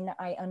time and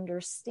I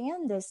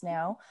understand this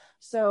now,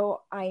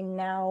 so I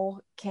now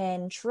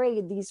can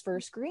trade these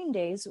first green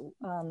days.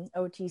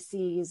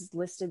 OTCs,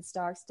 listed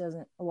stocks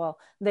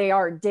they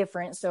are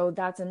different, so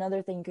that's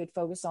another thing you could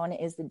focus on,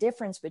 is the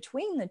difference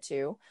between the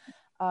two.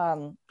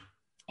 And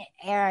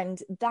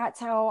that's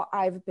how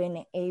I've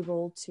been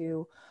able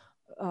to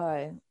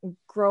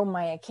grow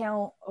my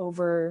account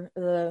over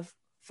the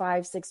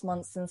 5-6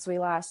 months since we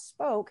last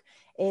spoke,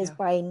 is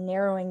by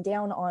narrowing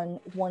down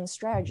on one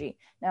strategy.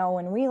 Now,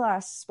 when we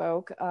last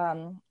spoke,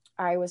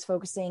 I was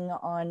focusing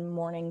on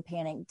morning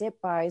panic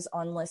dip buys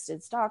on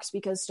listed stocks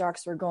because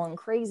stocks were going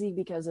crazy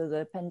because of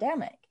the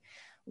pandemic.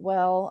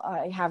 Well,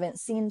 I haven't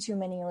seen too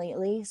many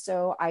lately,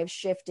 so I've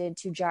shifted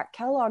to Jack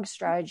Kellogg's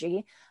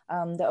strategy,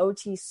 the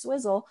OT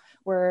Swizzle,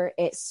 where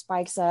it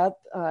spikes up.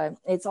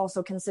 It's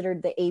also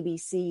considered the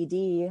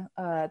ABCD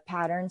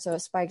pattern, so it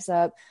spikes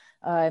up,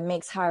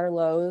 makes higher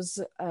lows,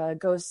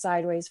 goes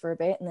sideways for a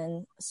bit, and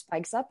then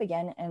spikes up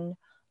again. And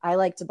I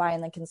like to buy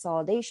in the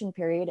consolidation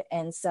period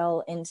and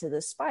sell into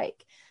the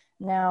spike.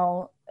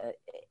 Now,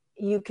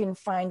 you can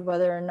find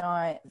whether or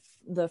not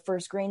the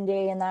first green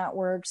day and that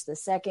works, the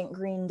second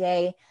green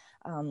day,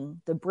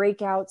 the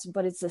breakouts,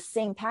 but it's the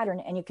same pattern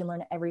and you can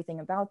learn everything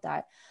about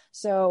that.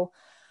 So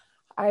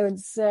I would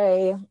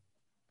say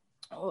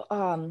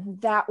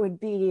that would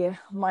be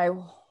my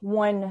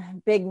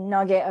one big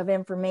nugget of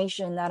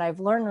information that I've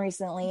learned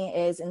recently,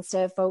 is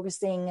instead of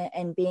focusing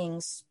and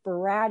being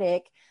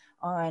sporadic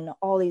on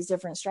all these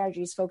different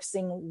strategies,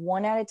 focusing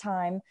one at a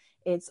time,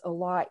 it's a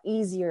lot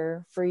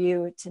easier for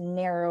you to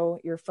narrow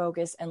your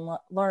focus and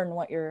learn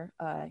what you're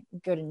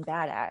good and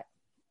bad at.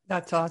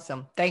 That's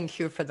awesome. Thank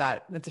you for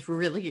that. I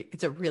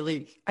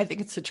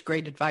think it's such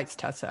great advice,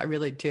 Tessa. I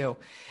really do.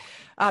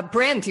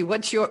 Brandy,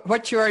 what's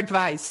your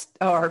advice?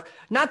 Or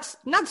not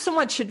so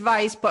much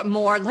advice, but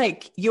more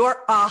like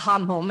your aha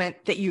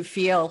moment that you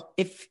feel,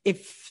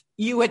 if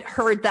you had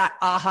heard that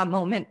aha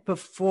moment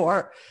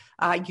before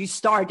you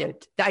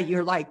started, that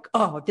you're like,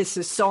 oh, this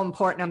is so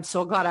important. I'm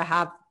so glad I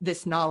have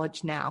this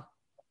knowledge now.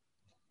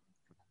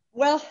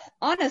 Well,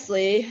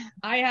 honestly,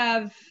 I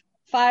have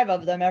 5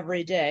 of them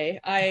every day.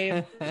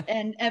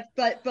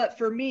 But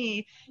for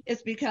me,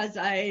 it's because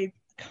I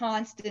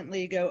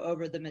constantly go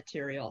over the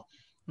material.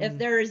 If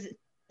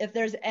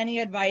there's any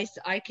advice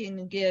I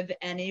can give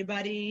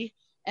anybody,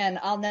 and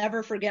I'll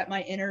never forget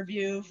my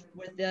interview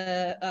with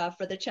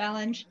for the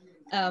challenge.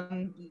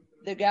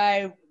 The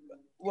guy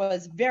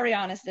was very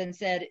honest and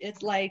said,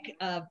 it's like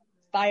a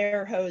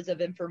fire hose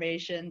of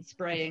information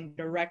spraying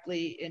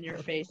directly in your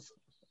face.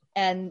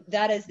 And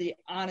that is the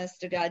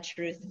honest to God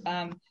truth.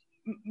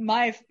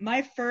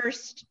 My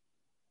first,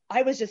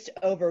 I was just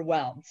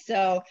overwhelmed.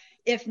 So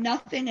if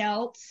nothing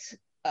else,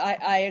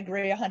 I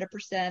agree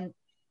 100%,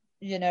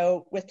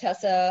 with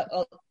Tessa,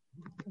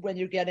 when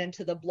you get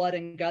into the blood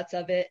and guts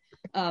of it.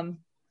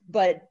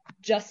 But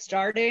just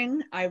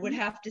starting, I would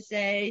have to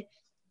say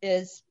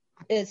is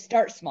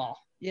start small,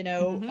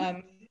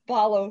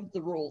 follow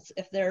the rules.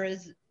 If there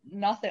is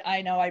nothing,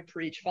 I know I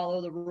preach,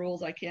 follow the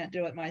rules. I can't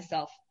do it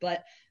myself,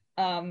 but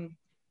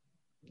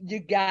you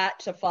got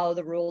to follow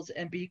the rules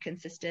and be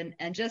consistent.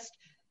 And just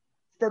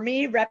for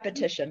me,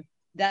 repetition,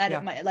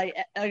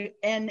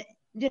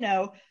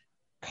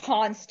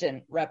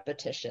 constant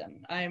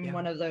repetition. I'm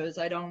one of those,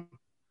 you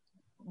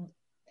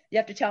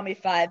have to tell me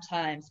 5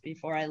 times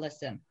before I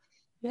listen.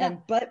 Yeah.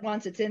 But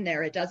once it's in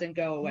there, it doesn't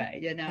go away,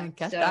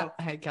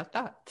 I get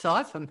that. It's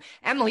awesome.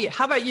 Emily,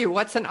 how about you?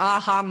 What's an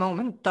aha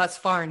moment thus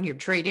far in your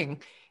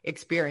trading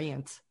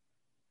experience?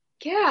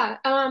 Yeah.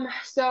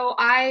 So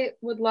I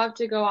would love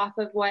to go off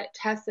of what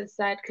Tessa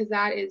said, because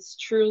that is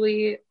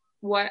truly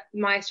what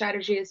my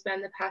strategy has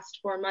been the past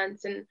 4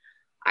 months. And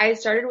I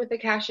started with a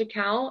cash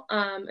account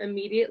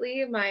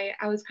immediately.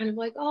 I was kind of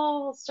like,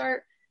 I'll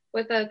start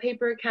with a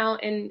paper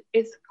account. And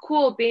it's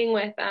cool being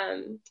with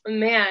a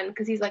man,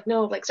 because he's like,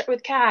 no, like start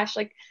with cash,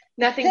 like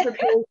nothing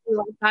prepares you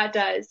like that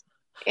does.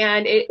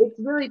 And it's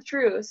really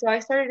true. So I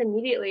started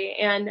immediately,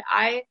 and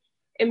I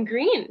am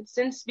green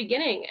since the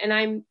beginning.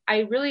 And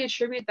I really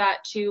attribute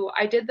that to,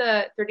 I did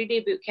the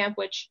 30-day boot camp,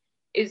 which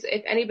is,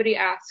 if anybody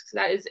asks,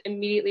 that is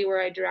immediately where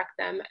I direct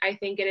them. I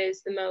think it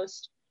is the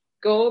most,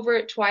 go over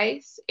it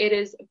twice. It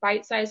is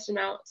bite-sized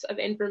amounts of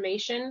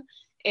information,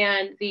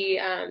 and the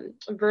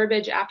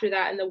verbiage after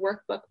that and the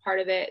workbook part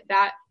of it,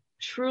 that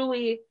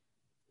truly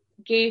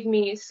gave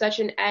me such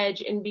an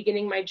edge in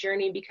beginning my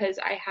journey, because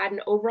I had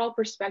an overall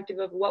perspective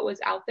of what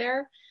was out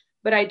there,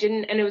 but I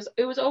didn't, and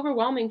it was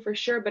overwhelming for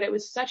sure, but it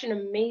was such an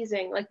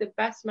amazing, like the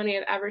best money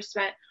I've ever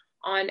spent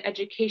on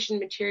education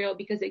material,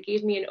 because it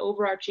gave me an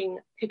overarching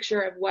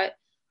picture of what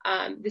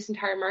this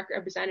entire market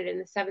represented. And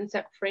the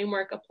 7-step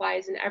framework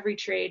applies in every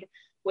trade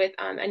with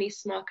any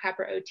small cap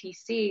or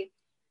OTC.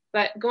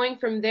 But going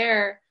from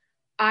there,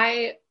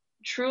 I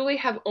truly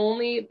have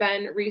only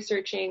been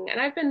researching, and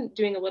I've been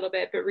doing a little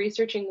bit, but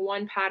researching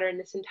one pattern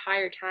this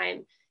entire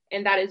time,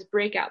 and that is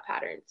breakout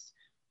patterns.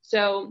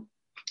 So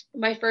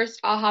my first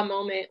aha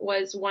moment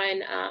was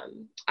when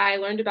I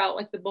learned about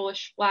like the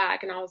bullish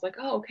flag, and I was like,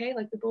 oh, okay,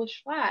 like the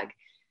bullish flag.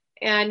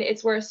 And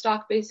it's where a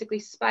stock basically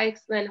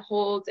spikes, then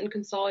holds and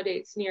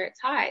consolidates near its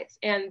highs.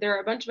 And there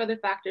are a bunch of other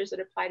factors that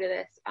apply to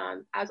this,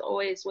 as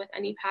always with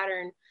any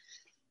pattern.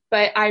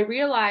 But I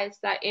realized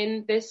that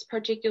in this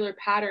particular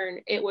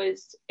pattern,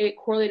 it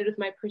correlated with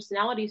my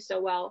personality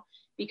so well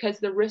because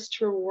the risk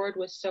to reward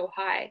was so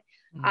high.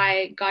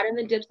 I got in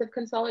the dips of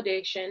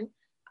consolidation.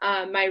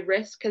 My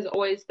risk is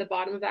always the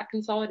bottom of that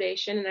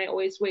consolidation, and I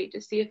always wait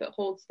to see if it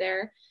holds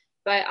there.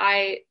 But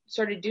I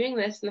started doing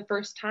this, and the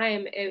first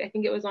time, I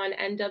think it was on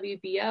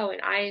NWBO,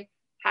 and I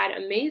had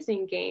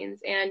amazing gains.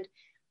 And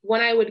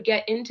when I would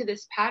get into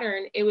this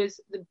pattern,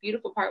 the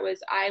beautiful part was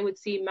I would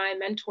see my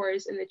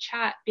mentors in the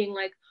chat being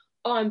like,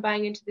 oh, I'm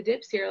buying into the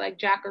dips here, like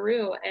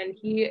Jackaroo, and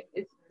he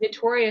is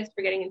notorious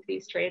for getting into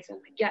these trades. I'm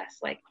like, yes,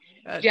 like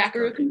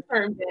Jackaroo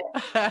confirmed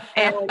it.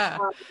 And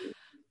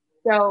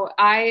so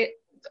I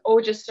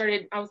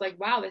was like,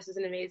 wow, this is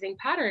an amazing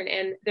pattern.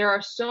 And there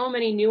are so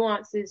many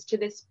nuances to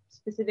this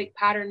specific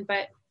pattern,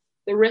 but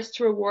the risk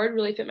to reward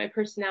really fit my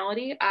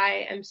personality.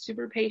 I am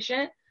super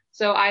patient.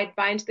 So I'd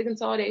buy into the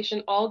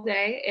consolidation all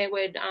day. It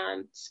would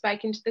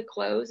spike into the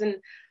close, and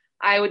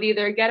I would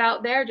either get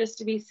out there just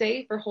to be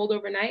safe or hold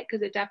overnight,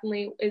 because it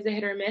definitely is a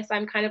hit or miss.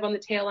 I'm kind of on the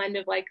tail end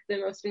of like the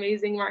most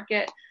amazing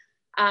market.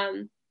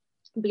 But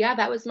yeah,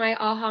 that was my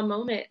aha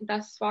moment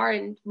thus far,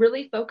 and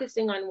really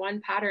focusing on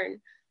one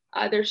pattern.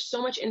 There's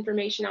so much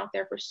information out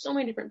there for so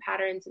many different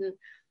patterns. And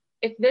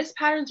if this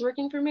pattern's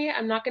working for me,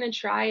 I'm not going to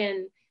try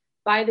and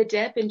buy the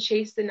dip and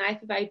chase the knife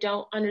if I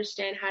don't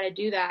understand how to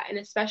do that. And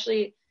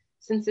especially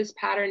since this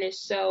pattern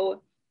is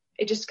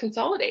it just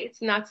consolidates,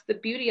 and that's the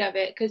beauty of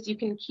it, because you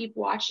can keep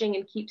watching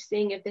and keep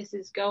seeing if this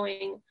is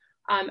going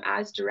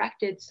as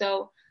directed.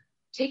 So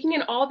taking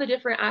in all the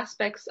different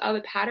aspects of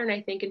a pattern,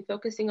 I think, and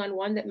focusing on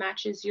one that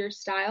matches your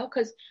style,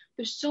 because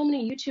there's so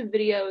many YouTube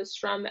videos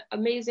from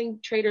amazing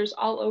traders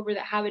all over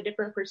that have a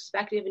different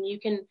perspective, and you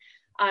can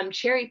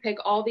cherry pick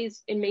all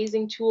these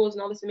amazing tools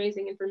and all this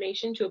amazing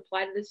information to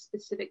apply to this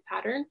specific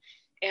pattern.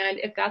 And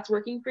if that's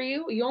working for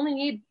you, you only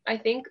need, I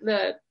think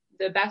the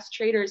best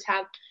traders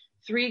have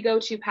 3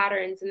 go-to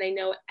patterns, and they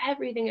know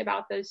everything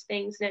about those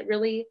things. And it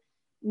really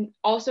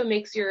also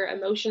makes your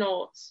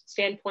emotional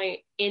standpoint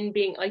in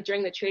being like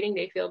during the trading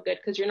day feel good,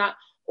 because you're not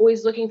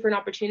always looking for an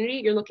opportunity.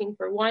 You're looking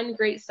for one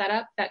great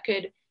setup that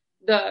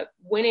the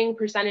winning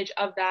percentage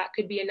of that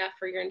could be enough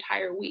for your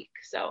entire week.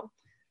 So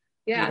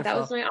yeah, Beautiful. That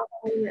was my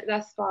aha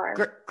thus far.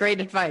 Great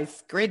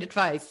advice. Great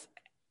advice.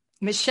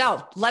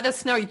 Michelle, let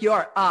us know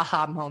your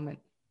aha moment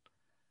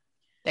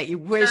that you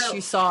wish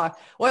you saw.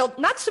 Well,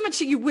 not so much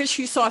that you wish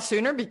you saw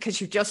sooner because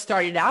you just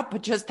started out,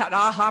 but just that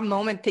aha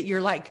moment that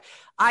you're like,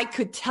 I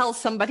could tell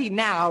somebody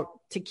now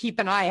to keep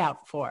an eye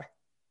out for.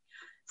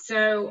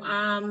 So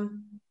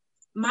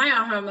my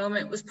aha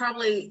moment was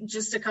probably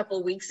just a couple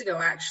of weeks ago,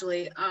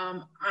 actually.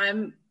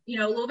 I'm,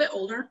 a little bit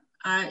older.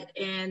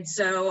 And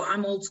so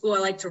I'm old school. I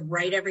like to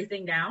write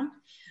everything down,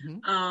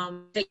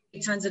 take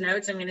tons of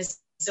notes.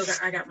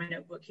 I got my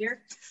notebook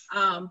here.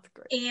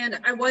 And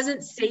I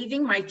wasn't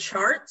saving my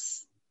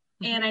charts.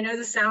 And I know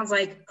this sounds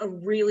like a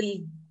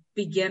really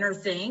beginner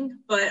thing,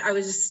 but I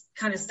was just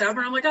kind of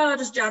stubborn. I'm like, oh, I'll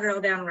just jot it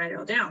all down and write it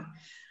all down.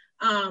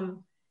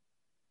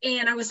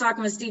 And I was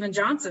talking with Steven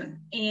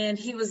Johnson, and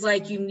he was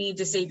like, you need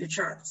to save your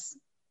charts.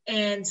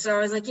 And so I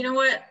was like, you know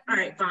what? All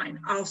right,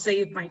 fine. I'll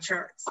save my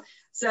charts.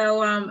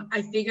 So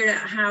I figured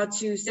out how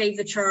to save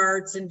the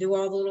charts and do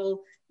all the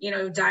little,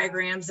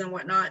 diagrams and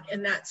whatnot.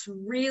 And that's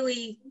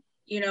really,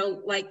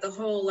 like the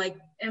whole, like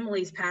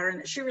Emily's pattern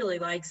that she really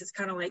likes. It's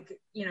kind of like,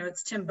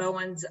 it's Tim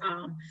Bowen's,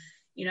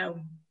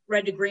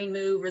 red to green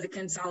move, or the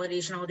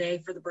consolidation all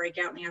day for the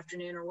breakout in the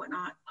afternoon or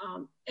whatnot.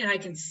 And I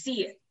can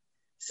see it.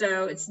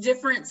 So it's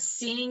different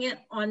seeing it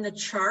on the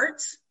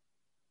chart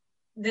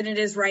than it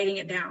is writing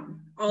it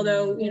down.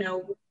 Although,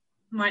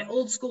 my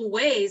old school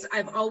ways,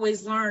 I've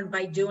always learned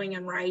by doing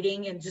and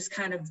writing, and just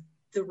kind of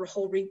the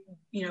whole,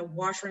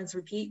 wash, rinse,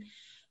 repeat.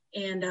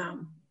 And,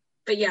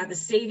 but yeah, the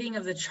saving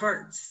of the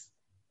charts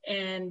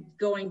and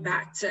going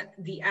back to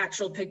the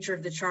actual picture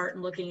of the chart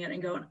and looking at it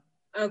and going,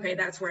 okay,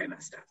 that's where I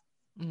messed up.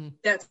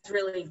 That's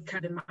really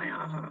kind of my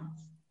aha.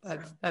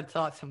 That's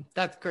awesome.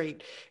 That's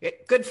great.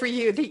 Good for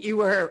you that you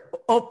were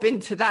open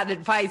to that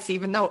advice,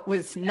 even though it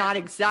was not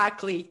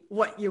exactly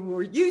what you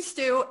were used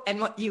to and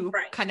what you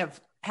kind of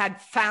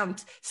had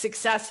found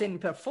success in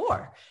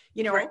before.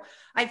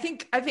 I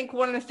think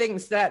one of the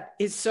things that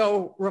is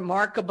so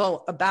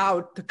remarkable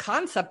about the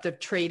concept of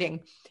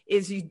trading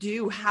is you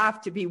do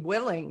have to be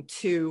willing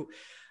to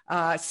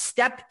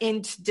step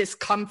into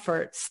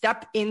discomfort,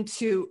 step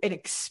into an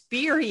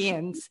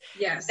experience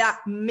that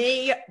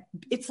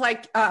it's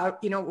like,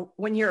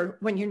 when you're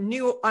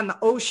new on the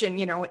ocean,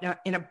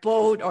 in a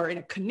boat or in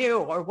a canoe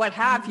or what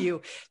have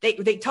you,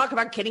 they talk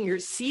about getting your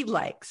sea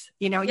legs,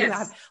 you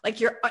have, like,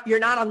 you're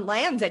not on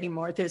land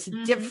anymore. There's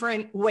a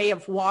different way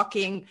of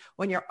walking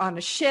when you're on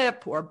a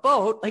ship or a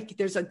boat. Like,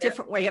 there's a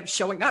different way of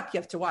showing up. You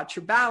have to watch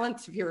your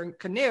balance. If you're in a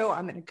canoe,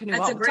 I'm in a canoe.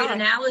 That's a great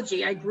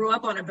analogy. I grew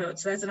up on a boat,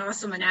 so that's an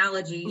awesome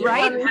analogy.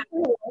 Right. You have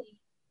to be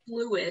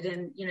fluid,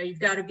 and you've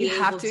got to be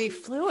able to be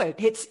fluid.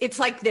 It's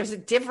like there's a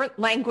different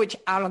language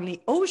out on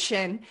the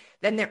ocean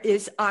than there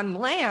is on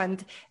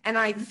land. And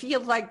I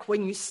feel like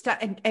when you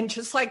and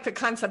just like the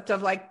concept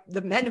of like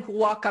the men who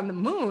walk on the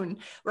moon,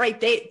 right?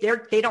 They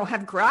don't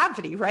have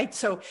gravity, right?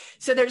 So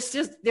there's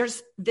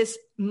this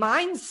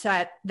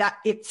mindset that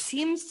it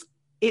seems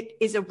it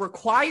is a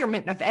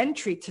requirement of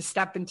entry to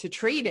step into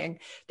trading,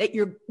 that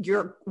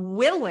you're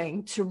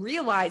willing to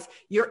realize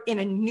you're in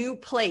a new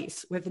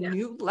place with a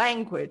new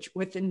language,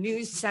 with a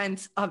new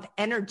sense of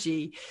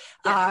energy.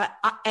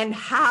 And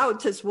how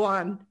does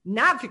one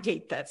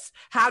navigate this?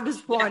 How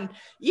does one,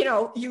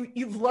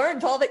 you've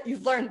learned all that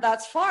you've learned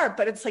thus far,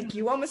 but it's like,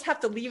 you almost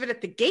have to leave it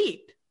at the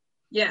gate.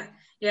 Yeah.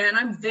 Yeah. And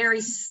I'm very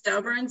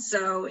stubborn.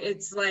 So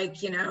it's like,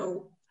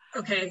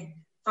 okay,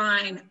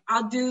 fine,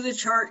 I'll do the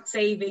chart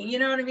saving, you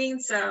know what I mean?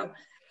 So,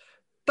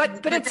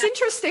 but it's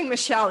interesting,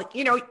 Michelle,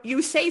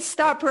 you say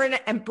stubborn,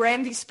 and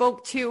Brandy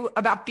spoke too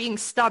about being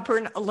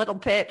stubborn a little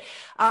bit.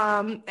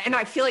 And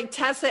I feel like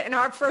Tessa, in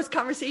our first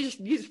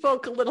conversation, you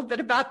spoke a little bit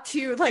about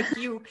too, like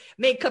you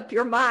make up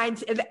your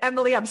mind. And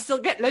Emily, I'm still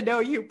getting to know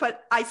you,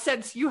 but I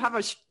sense you have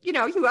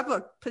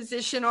a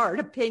position or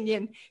an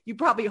opinion. You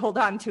probably hold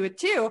on to it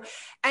too.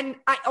 And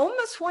I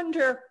almost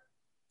wonder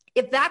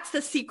if that's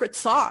the secret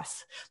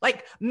sauce.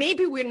 Like,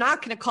 maybe we're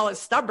not going to call it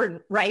stubborn,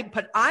 right?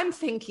 But I'm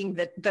thinking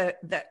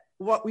that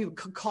what we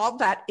could call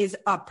that is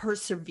a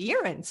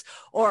perseverance,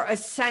 or a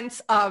sense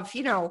of,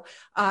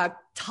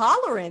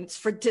 tolerance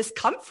for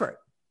discomfort.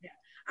 Yeah.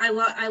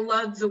 I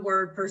love the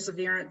word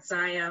perseverance.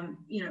 I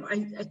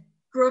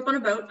grew up on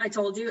a boat, I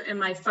told you, and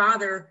my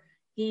father,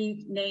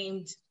 he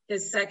named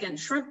his second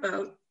shrimp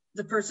boat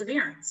the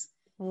Perseverance.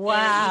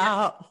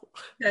 Wow.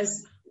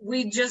 Because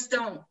we just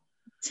don't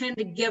tend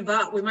to give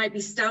up. We might be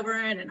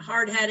stubborn and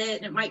hard-headed,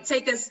 and it might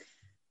take us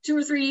 2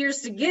 or 3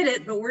 years to get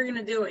it, but we're going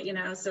to do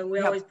it, so we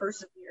always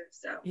persevere.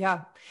 So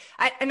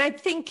I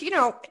think,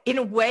 in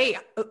a way,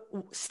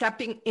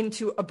 stepping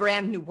into a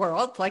brand new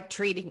world like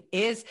trading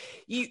is,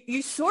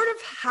 you sort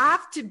of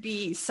have to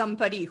be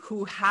somebody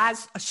who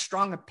has a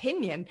strong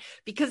opinion,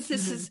 because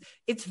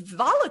it's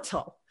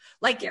volatile.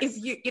 Like,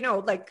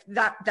 if like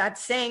that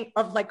saying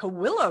of like a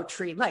willow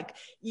tree, like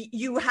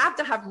you have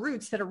to have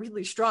roots that are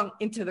really strong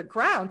into the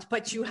ground,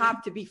 but you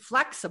have to be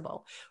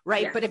flexible,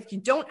 right? Yes. But if you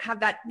don't have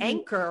that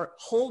anchor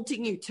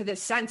holding you to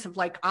this sense of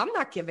like, I'm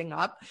not giving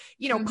up,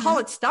 call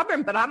it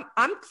stubborn, but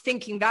I'm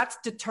thinking that's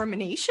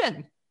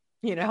determination,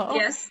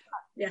 Yes.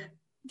 Yeah.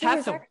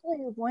 There's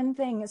actually one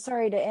thing,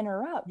 sorry to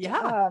interrupt.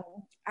 Yeah.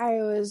 I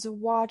was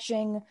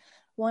watching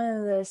one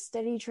of the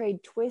Steady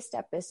Trade Twist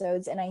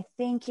episodes, and I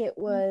think it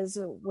was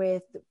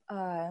with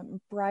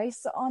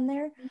Bryce on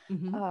there.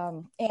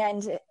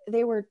 And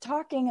they were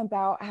talking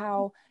about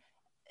how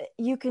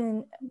you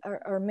can,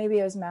 or maybe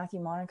it was Matthew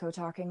Monaco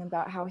talking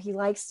about how he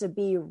likes to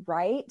be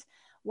right.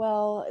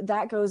 Well,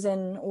 that goes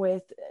in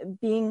with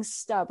being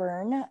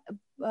stubborn.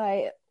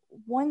 But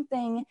one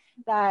thing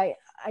that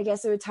I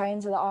guess it would tie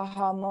into the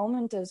aha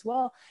moment as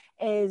well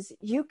is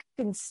you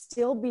can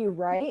still be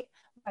right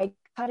by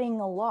cutting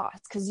a loss,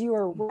 because you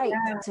are right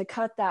to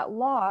cut that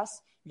loss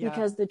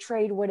because the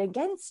trade went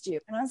against you.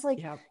 And I was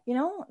like,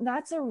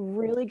 that's a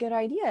really good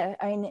idea.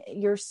 And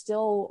you're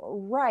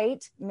still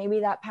right. Maybe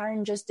that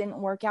pattern just didn't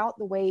work out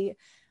the way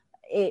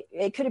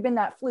it could have been,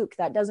 that fluke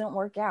that doesn't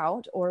work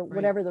out, or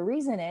whatever the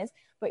reason is,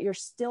 but you're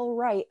still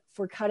right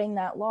for cutting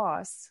that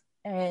loss,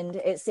 and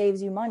it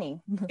saves you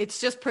money. It's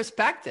just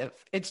perspective.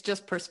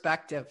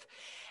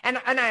 And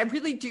I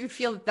really do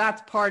feel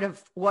that's part of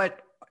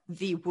what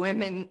the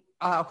women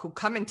who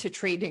come into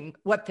trading,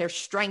 what their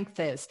strength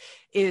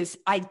is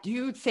I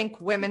do think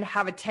women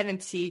have a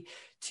tendency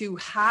to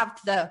have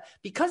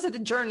because of the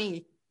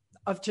journey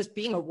of just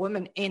being a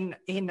woman in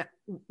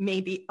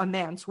maybe a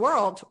man's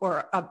world,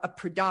 or a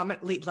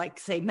predominantly, like,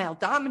 say, male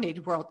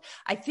dominated world.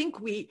 I think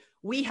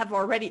we have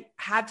already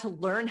had to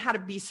learn how to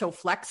be so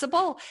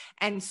flexible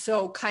and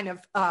so kind of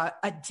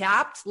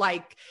adapt,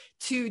 like,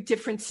 to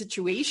different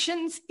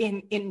situations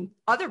in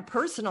other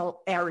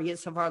personal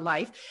areas of our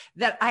life,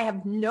 that I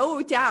have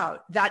no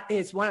doubt that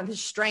is one of the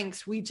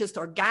strengths we just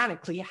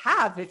organically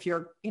have. If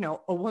you're,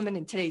 a woman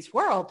in today's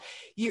world,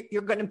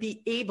 you're going to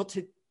be able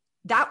to,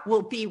 that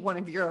will be one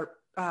of your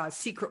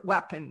secret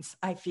weapons,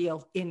 I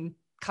feel, in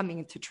coming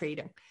into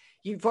trading.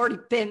 You've already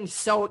been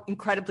so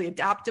incredibly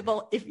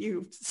adaptable. If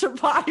you've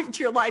survived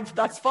your life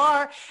thus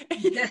far,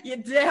 you're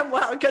damn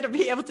well going to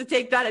be able to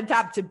take that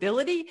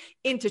adaptability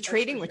into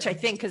trading, which I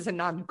think is a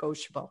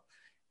non-negotiable.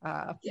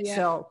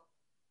 So,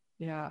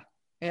 yeah.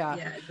 Yeah,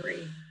 I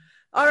agree.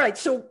 All right.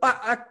 So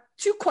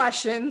 2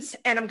 questions,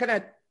 and I'm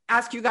going to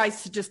ask you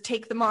guys to just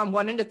take them on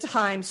one at a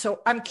time.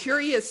 So I'm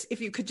curious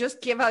if you could just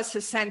give us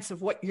a sense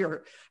of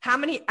how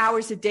many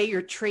hours a day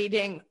you're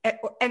trading,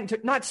 and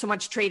not so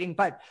much trading,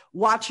 but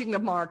watching the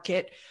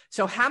market.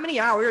 So how many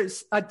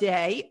hours a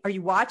day are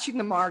you watching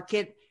the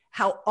market?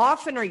 How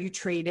often are you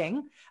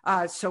trading?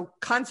 So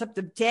concept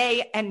of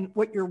day and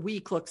what your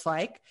week looks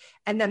like.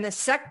 And then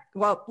let's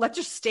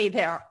just stay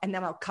there, and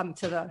then I'll come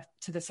to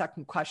the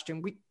second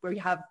question.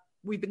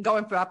 We've been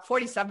going for about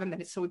 47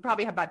 minutes, so we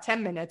probably have about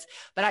 10 minutes,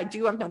 but I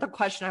do have another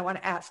question I want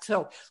to ask.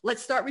 So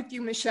let's start with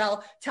you,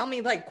 Michelle. Tell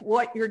me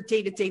what your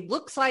day-to-day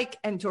looks like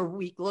and your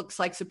week looks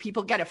like, so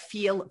people get a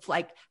feel of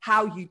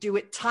how you do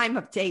it, time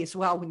of day as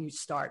well when you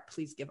start.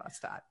 Please give us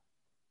that.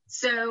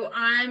 So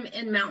I'm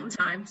in mountain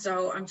time,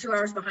 so I'm 2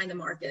 hours behind the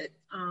market.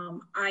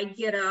 I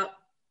get up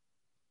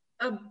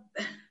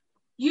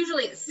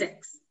usually at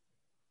 6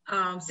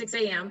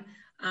 a.m.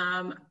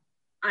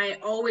 I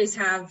always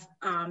have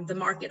the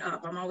market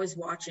up. I'm always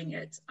watching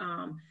it.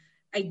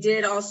 I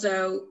did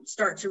also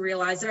start to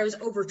realize that I was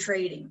over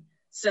trading.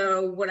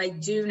 So what I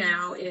do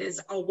now is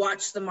I'll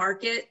watch the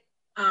market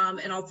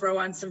and I'll throw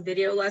on some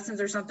video lessons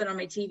or something on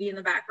my TV in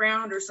the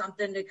background or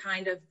something to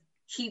kind of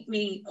keep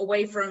me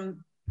away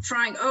from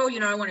trying,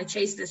 I want to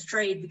chase this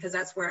trade, because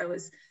that's where I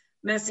was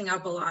messing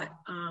up a lot.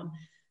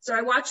 So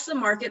I watch the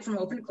market from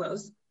open to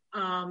close.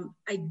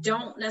 I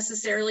don't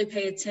necessarily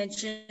pay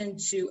attention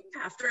to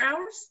after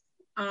hours.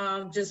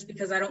 Just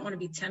because I don't want to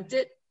be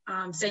tempted.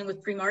 Same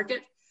with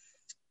pre-market.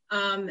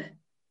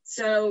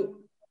 So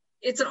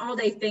it's an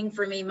all-day thing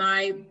for me.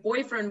 My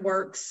boyfriend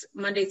works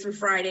Monday through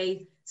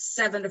Friday,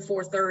 7 to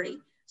 4:30.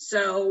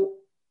 So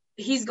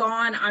he's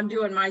gone, I'm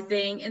doing my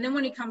thing. And then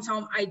when he comes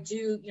home, I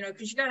do,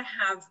 because you got to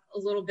have a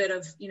little bit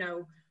of,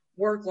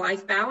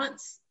 work-life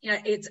balance.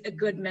 It's a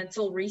good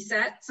mental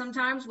reset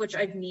sometimes, which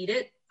I've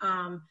needed.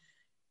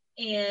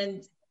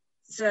 And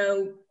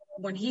so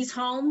when he's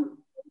home,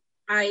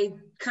 I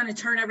kind of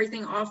turn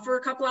everything off for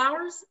a couple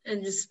hours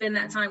and just spend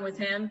that time with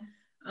him.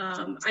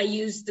 I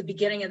used the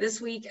beginning of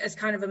this week as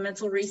kind of a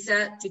mental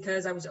reset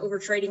because I was over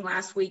trading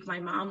last week.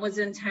 My mom was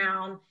in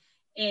town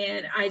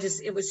and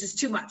it was just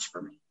too much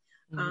for me.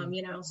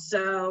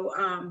 So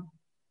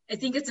I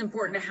think it's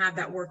important to have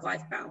that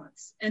work-life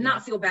balance and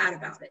not feel bad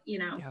about it,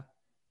 Yeah.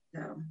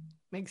 So.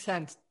 Makes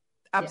sense.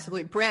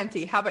 Absolutely. Yeah.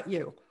 Brandy, how about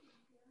you?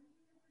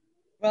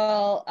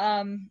 Well,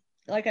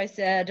 like I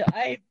said,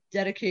 I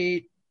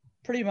dedicate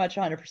pretty much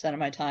 100% of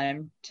my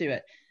time to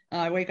it.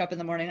 I wake up in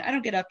the morning. I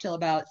don't get up till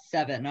about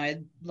 7. I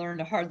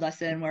learned a hard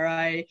lesson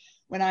where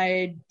when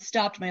I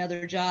stopped my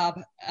other job,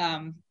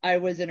 I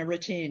was in a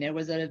routine. It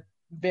was a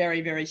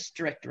very, very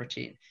strict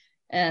routine.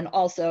 And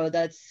also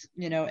that's,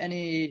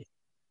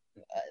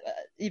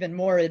 even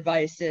more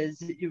advice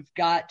is you've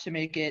got to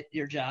make it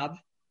your job.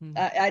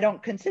 I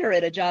don't consider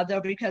it a job though,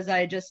 because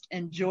I just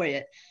enjoy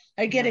it.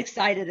 I get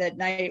excited at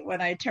night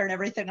when I turn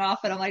everything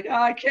off and I'm like,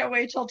 I can't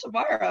wait till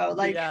tomorrow.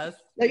 Yes.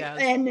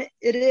 And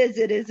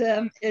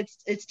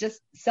it's just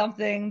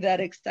something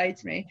that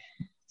excites me.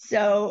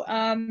 So,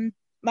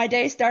 my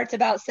day starts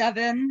about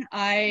 7.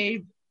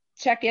 I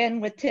check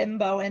in with Tim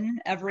Bowen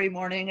every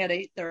morning at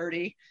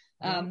 8:30,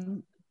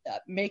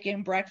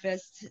 making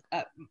breakfast.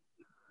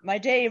 My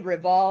day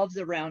revolves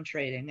around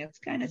trading. It's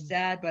kind of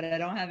sad, but I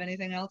don't have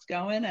anything else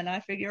going and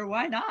I figure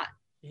why not?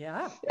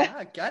 Yeah,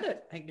 I get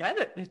it.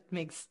 If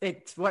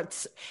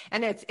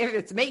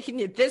it's making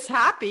you this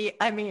happy,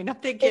 I mean, I'm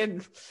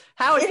thinking,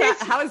 how is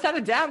that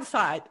a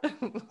downside?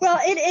 Well,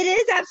 it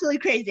is absolutely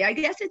crazy. I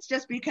guess it's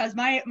just because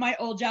my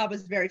old job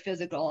was very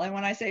physical. And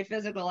when I say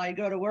physical, I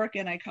go to work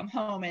and I come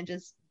home and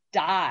just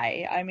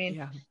die. I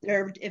mean,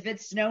 if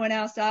it's snowing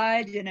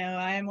outside,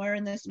 I am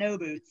wearing the snow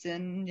boots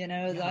and,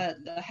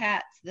 the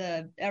hats,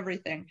 the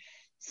everything.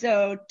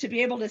 So to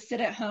be able to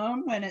sit at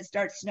home when it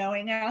starts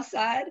snowing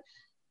outside,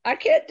 I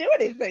can't do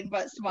anything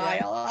but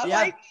smile. I'm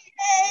like,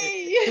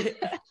 yay!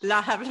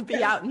 Not having to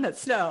be out in the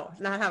snow.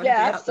 Not having to be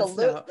out in the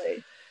snow.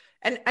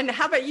 And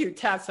how about you,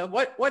 Tessa?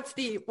 What's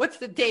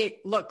the day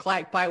look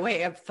like by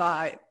way of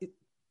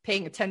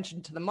paying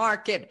attention to the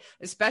market,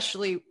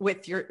 especially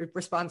with your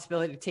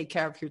responsibility to take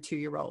care of your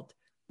 2-year-old?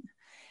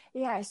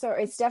 Yeah, so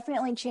it's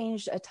definitely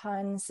changed a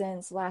ton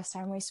since last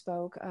time we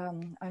spoke.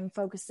 I'm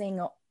focusing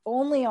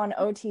only on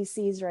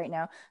OTCs right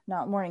now,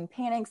 not morning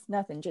panics,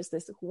 nothing, just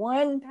this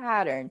one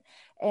pattern.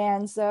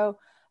 And so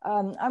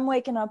I'm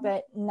waking up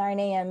at 9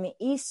 a.m.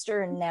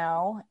 Eastern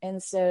now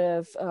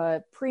instead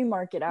of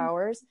pre-market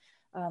hours,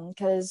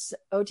 because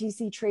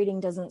OTC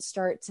trading doesn't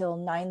start till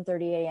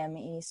 9:30 a.m.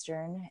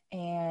 Eastern.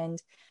 And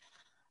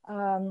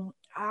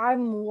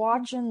I'm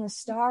watching the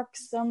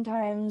stocks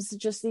sometimes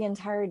just the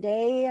entire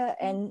day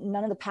and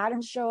none of the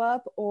patterns show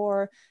up,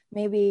 or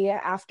maybe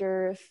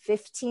after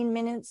 15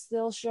 minutes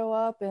they'll show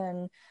up.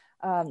 And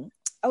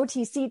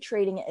OTC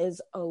trading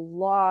is a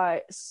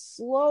lot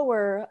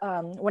slower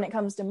when it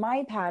comes to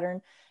my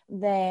pattern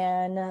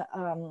than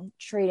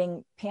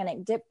trading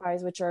panic dip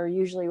buys, which are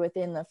usually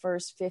within the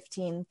first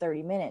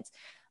 15-30 minutes.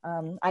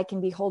 I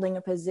can be holding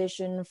a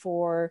position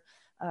for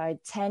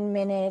 10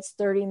 minutes,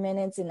 30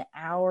 minutes, an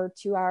hour,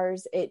 2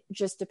 hours. It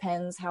just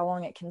depends how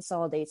long it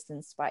consolidates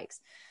and spikes.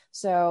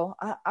 So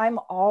I'm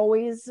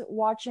always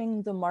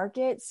watching the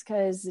markets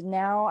because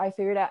now I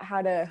figured out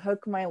how to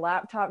hook my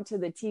laptop to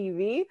the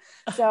TV.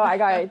 So I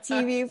got a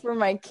TV for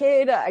my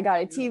kid. I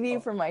got a TV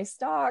for my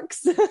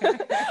stocks.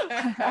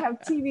 I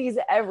have TVs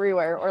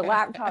everywhere or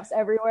laptops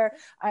everywhere.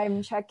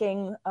 I'm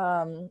checking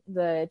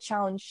the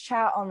challenge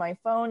chat on my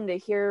phone to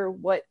hear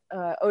what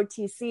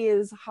OTC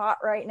is hot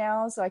right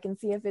now so I can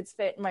see if it's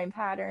fit my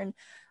pattern.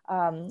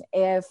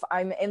 If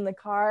I'm in the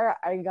car,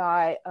 I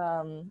got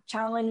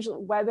challenge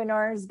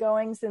webinars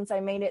going since I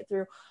made it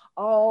through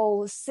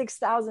all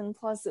 6,000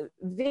 plus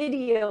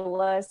video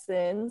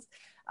lessons.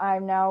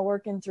 I'm now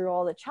working through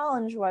all the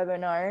challenge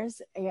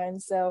webinars.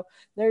 And so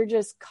they're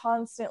just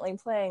constantly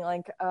playing.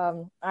 Like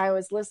I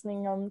was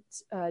listening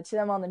to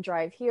them on the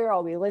drive here.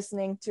 I'll be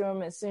listening to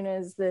them as soon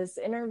as this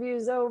interview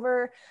is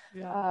over.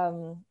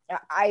 Yeah.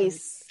 I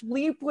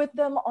sleep with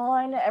them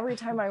on every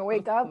time I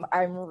wake up.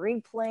 I'm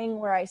replaying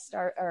where I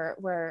start or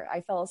where I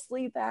fell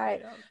asleep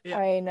at.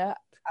 Yeah.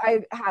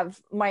 I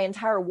have my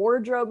entire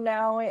wardrobe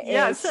now.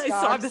 Yes, I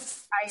saw the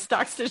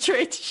Stocks to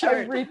Trade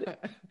shirt.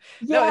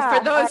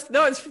 Yeah, no, for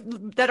those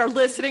that are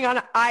listening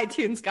on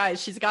iTunes, guys,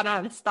 she's got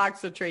on a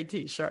Stocks to Trade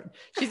t-shirt.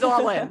 She's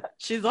all in.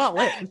 She's all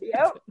in.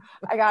 Yep.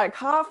 I got a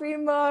coffee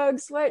mug,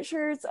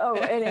 sweatshirts. Oh,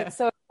 and it's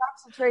so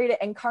Stocks to Trade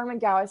and Carmen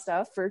Gowa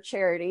stuff for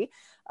charity.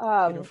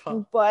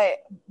 But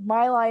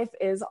my life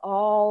is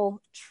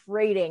all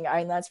trading.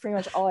 That's pretty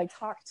much all I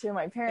talk to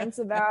my parents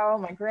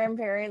about, my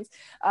grandparents.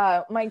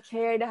 My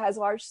kid has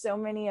watched so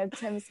many of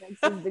Tim Sykes'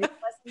 video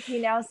lessons. He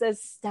now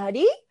says,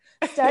 study.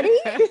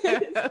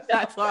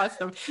 That's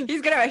awesome. He's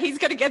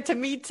gonna get to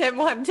meet Tim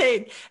one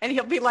day and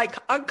he'll be like,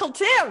 Uncle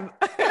Tim.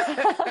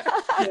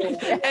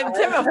 And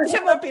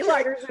Tim will be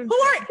like,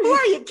 who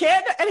are you,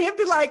 kid? And he'll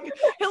be like,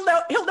 he'll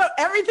know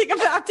everything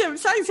about Tim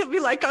Sykes. He'll be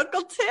like,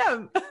 Uncle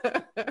Tim.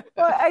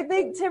 Well, I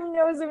think Tim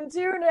knows him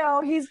too now.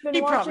 He's been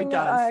watching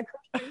Christian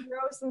Grow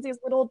since he's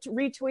little,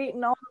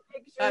 retweeting all the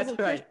pictures of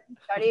Christian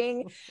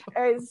studying.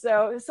 And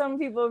so some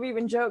people have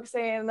even joked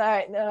saying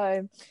that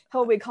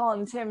he'll be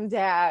calling Tim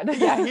Dad.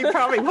 Yeah, he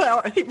probably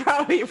will. He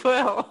probably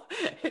will.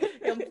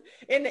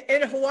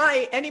 In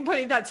Hawaii,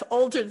 anybody that's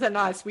older than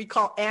us, we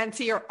call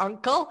auntie or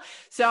uncle.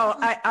 So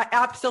I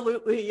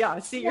absolutely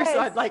see your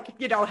son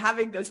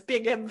having this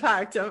big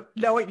impact of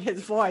knowing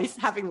his voice,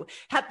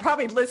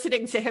 probably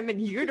listening to him in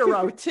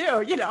utero too.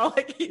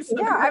 He's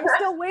I'm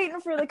still waiting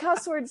for the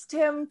cuss words,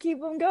 Tim.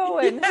 Keep them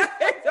going. Yeah,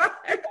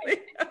 exactly.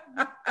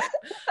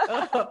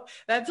 Oh,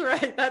 that's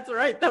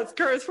right. Those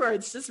curse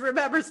words. Just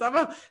remember, some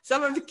of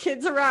the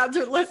kids around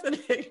are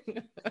listening.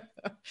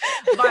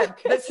 But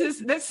this is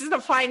the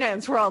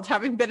finance world.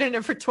 Having been in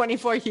it for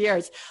 24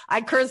 years,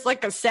 I curse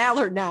like a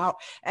sailor now.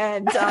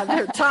 And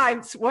there are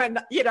times when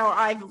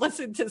I've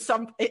listened to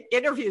some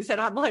interviews and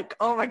I'm like,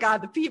 oh my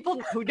God, the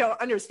people who don't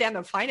understand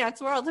the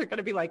finance world are going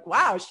to be like,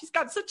 wow, she's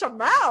got such a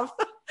mouth.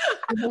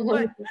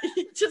 But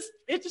it's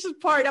just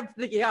part of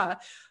the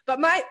But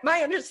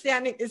my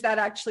understanding is that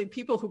actually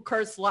people who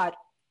curse a lot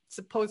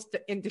supposed to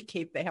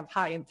indicate they have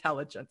high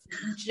intelligence.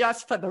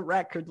 Just for the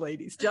record,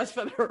 ladies, just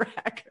for the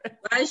record.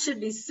 I should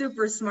be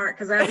super smart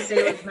because I have a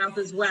sailor's mouth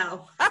as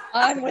well.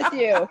 I'm with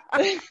you.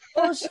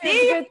 Well, it's a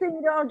good thing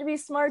you don't have to be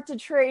smart to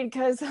trade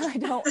because I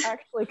don't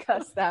actually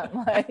cuss that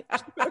much.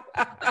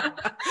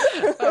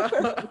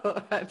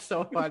 Oh, that's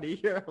so funny.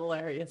 You're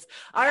hilarious.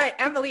 All right,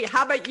 Emily,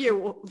 how about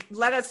you?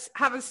 Let us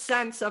have a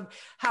sense of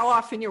how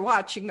often you're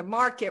watching the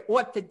market,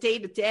 what the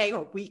day-to-day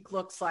or week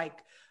looks like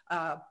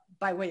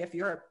by way of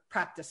your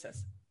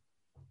practices.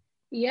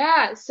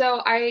 Yeah,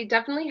 so I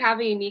definitely have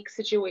a unique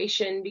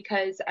situation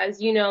because,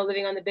 as you know,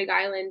 living on the Big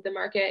Island, the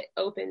market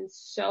opens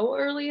so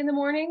early in the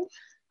morning.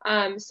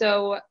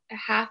 So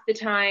half the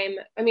time,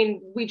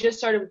 we just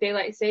started with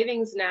daylight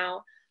savings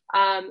now,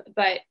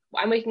 but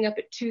I'm waking up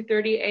at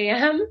 2:30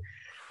 a.m.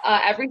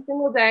 Every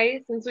single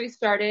day since we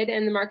started,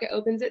 and the market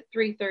opens at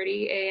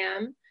 3:30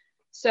 a.m.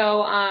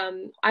 So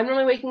I'm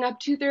normally waking up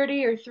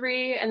 2:30 or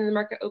 3, and then the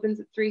market opens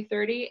at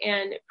 3:30,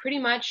 and pretty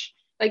much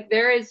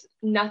there is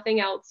nothing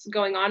else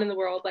going on in the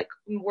world.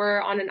 We're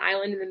on an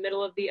island in the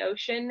middle of the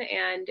ocean,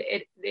 and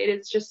it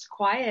is just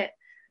quiet.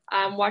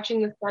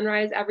 Watching the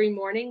sunrise every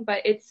morning,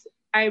 but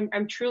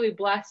I'm truly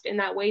blessed in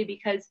that way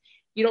because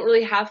you don't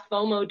really have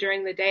FOMO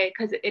during the day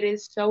because it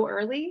is so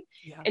early.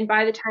 Yeah. And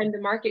by the time the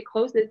market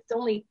closes, it's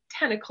only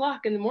 10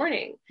 o'clock in the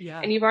morning.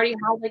 Yeah. And you've already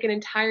had an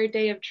entire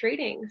day of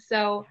trading.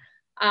 So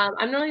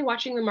I'm normally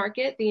watching the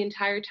market the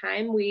entire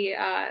time. Me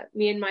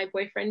and my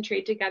boyfriend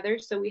trade together.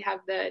 So we have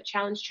the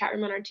challenge chat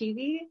room on our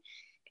TV,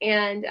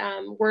 and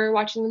we're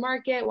watching the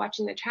market,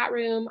 watching the chat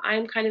room.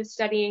 I'm kind of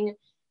studying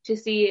to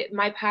see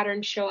my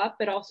pattern show up,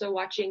 but also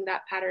watching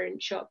that pattern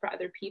show up for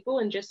other people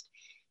and just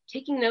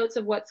taking notes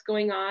of what's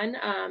going on.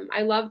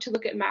 I love to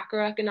look at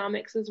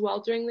macroeconomics as well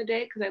during the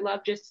day because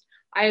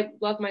I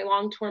love my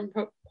long-term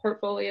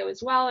portfolio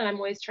as well. And I'm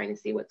always trying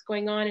to see what's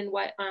going on and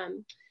what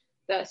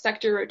the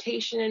sector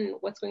rotation and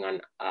what's going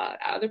on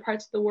other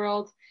parts of the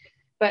world.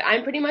 But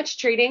I'm pretty much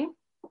trading.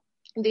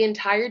 the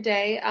entire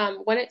day.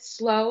 When it's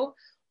slow,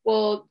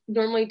 we'll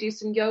normally do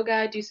some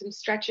yoga, do some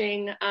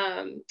stretching.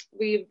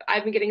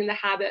 I've been getting in the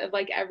habit of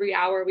like every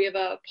hour we have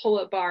a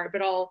pull-up bar,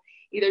 but I'll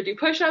either do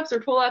push-ups or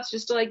pull-ups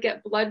just to like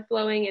get blood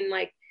flowing and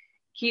like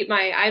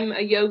I'm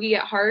a yogi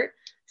at heart.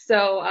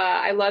 So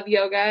I love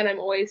yoga, and I'm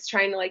always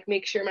trying to like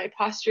make sure my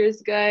posture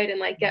is good and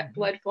like get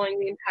blood flowing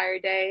the entire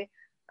day.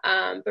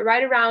 But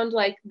right around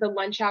like the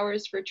lunch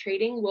hours for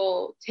trading,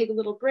 we'll take a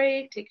little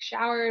break, take a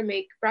shower,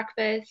 make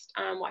breakfast,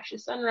 watch the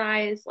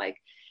sunrise, like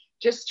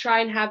just try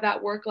and have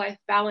that work-life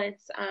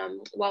balance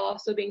while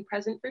also being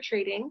present for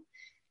trading.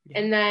 Yeah.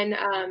 And then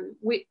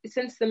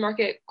since the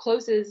market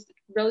closes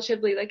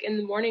relatively like in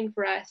the morning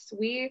for us,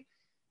 we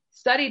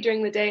study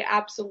during the day,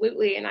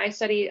 absolutely. And I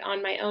study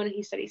on my own, and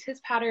he studies his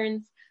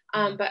patterns.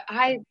 But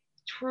I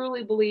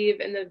truly believe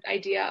in the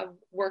idea of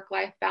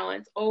work-life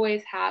balance,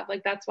 always have.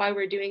 Like, that's why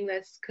we're doing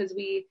this, because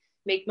we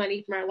make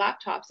money from our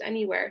laptops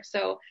anywhere.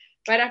 So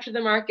right after the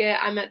market,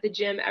 I'm at the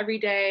gym every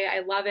day.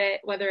 I love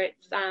it, whether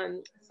it's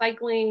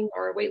cycling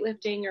or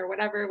weightlifting or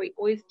whatever. We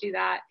always do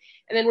that.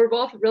 And then we're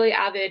both really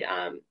avid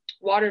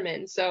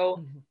watermen.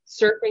 So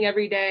surfing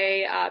every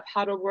day,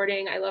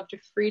 paddleboarding. I love to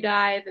free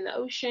dive in the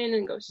ocean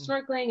and go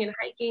snorkeling and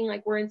hiking.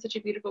 Like, we're in such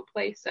a beautiful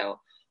place. So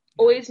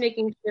always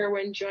making sure we're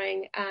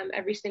enjoying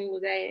every single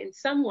day in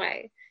some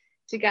way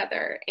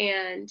together.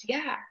 And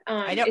yeah,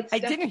 I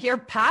didn't hear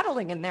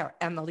paddling in there,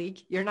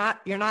 Emily. You're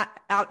not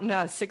out in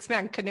a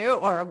 6-man canoe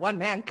or a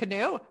 1-man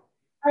canoe.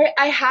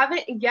 I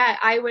haven't yet.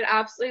 I would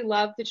absolutely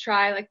love to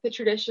try like the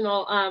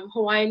traditional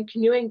Hawaiian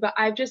canoeing, but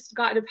I've just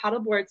gotten a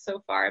paddleboard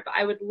so far. But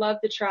I would love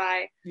to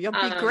try. You'll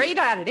be great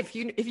at it if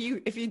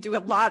you do a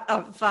lot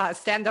of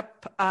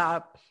stand-up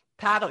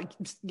paddle.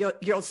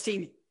 You'll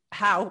see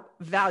how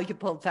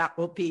valuable that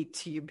will be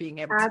to you being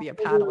able to be a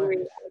paddler.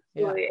 Absolutely.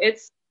 Yeah.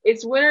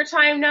 It's winter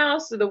time now,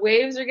 so the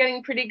waves are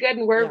getting pretty good,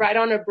 and we're right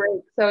on a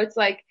break. So it's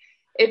like,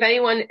 if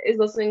anyone is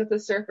listening to the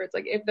surfer, it's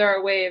like, if there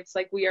are waves,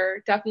 like, we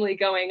are definitely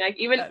going. Like,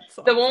 even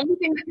the only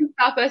thing that can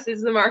stop us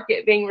is the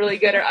market being really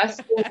good, or us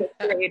doing the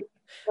trade.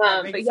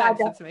 But yeah,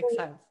 definitely makes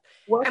sense.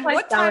 And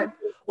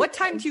what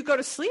time do you go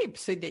to sleep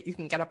so that you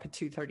can get up at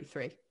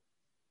 2:33?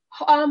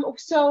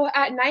 So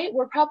at night,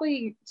 we're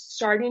probably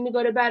starting to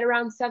go to bed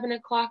around 7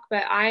 o'clock,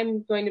 but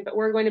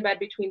we're going to bed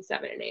between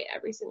 7 and 8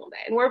 every single day.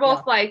 And we're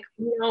both like,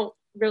 we don't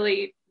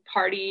really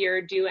party or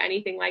do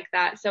anything like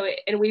that. So,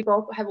 and we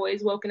both have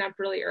always woken up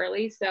really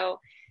early. So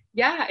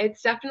yeah,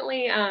 it's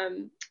definitely,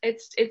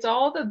 it's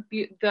all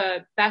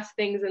the best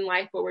things in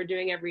life, what we're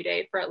doing every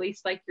day for at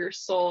least like your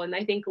soul. And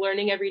I think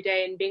learning every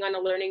day and being on a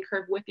learning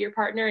curve with your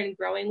partner and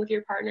growing with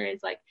your partner is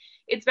like,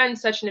 it's been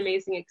such an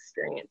amazing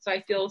experience. So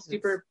I feel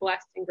super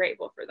blessed and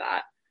grateful for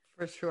that.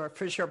 For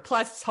sure.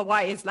 Plus,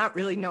 Hawaii is not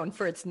really known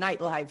for its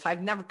nightlife.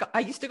 I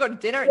used to go to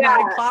dinner at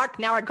 9 o'clock.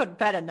 Now I go to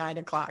bed at 9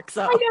 o'clock.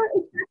 So. Oh,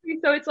 yeah, exactly.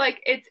 So it's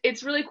like,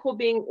 it's really cool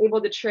being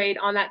able to trade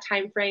on that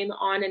time frame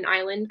on an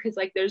island, because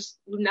like there's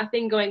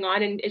nothing going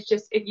on, and it's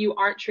just, if you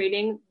aren't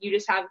trading, you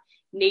just have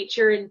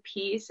nature and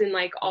peace and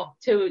like all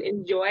to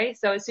enjoy.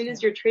 So as soon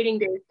as your trading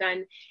day is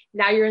done,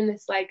 now you're in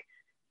this like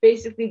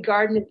basically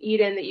Garden of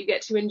Eden that you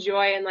get to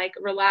enjoy and like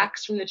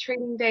relax from the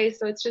trading day.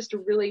 So it's just a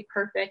really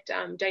perfect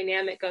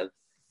dynamic of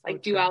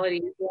like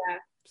duality. Yeah.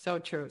 So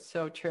true.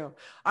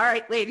 All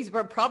right, ladies,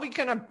 we're probably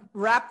going to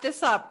wrap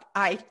this up.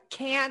 I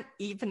can't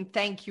even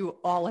thank you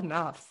all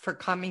enough for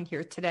coming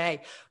here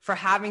today, for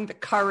having the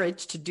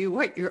courage to do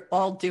what you're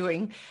all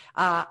doing.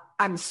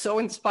 I'm so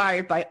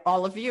inspired by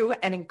all of you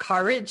and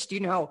encouraged.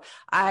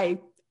 I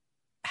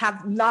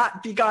have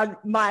not begun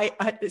my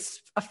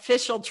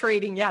official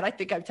trading yet. I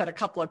think I've done a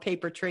couple of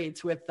paper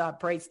trades with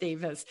Bryce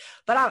Davis,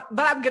 but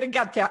I'm going to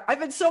get there. I've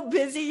been so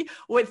busy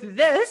with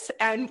this,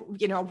 and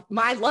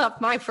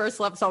my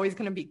first love is always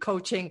going to be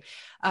coaching.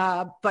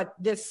 But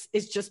this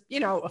is just,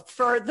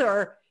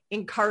 further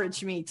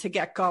encourage me to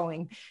get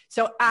going.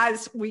 So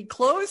as we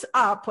close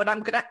up, what I'm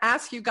going to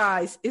ask you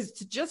guys is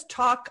to just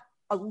talk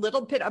a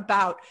little bit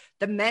about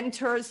the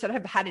mentors that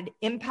have had an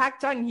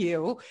impact on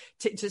you,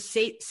 to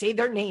say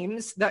their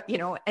names, that,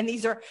 and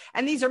these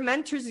are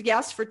mentors,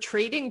 yes, for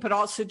trading, but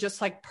also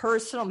just like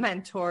personal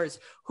mentors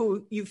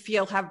who you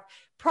feel have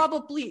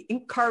probably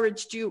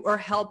encouraged you or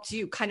helped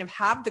you kind of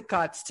have the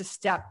guts to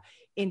step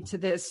into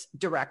this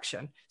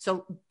direction.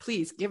 So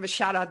please give a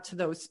shout out to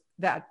those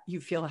that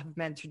you feel have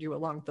mentored you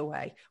along the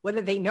way,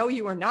 whether they know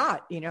you or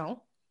not,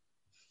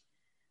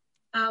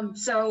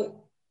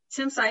 So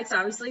Tim Sykes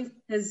obviously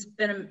has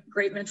been a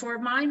great mentor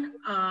of mine.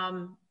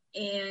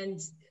 And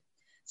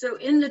so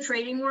in the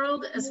trading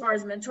world, as far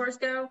as mentors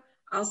go,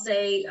 I'll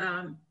say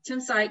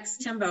Tim Sykes,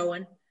 Tim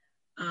Bowen,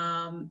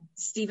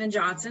 Stephen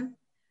Johnson.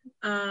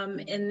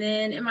 And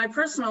then in my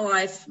personal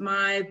life,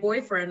 my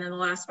boyfriend in the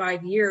last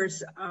 5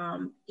 years,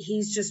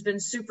 he's just been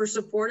super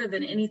supportive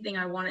in anything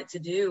I wanted to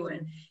do.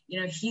 And,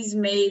 he's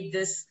made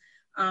this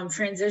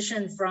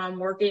transition from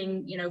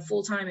working,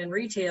 full-time in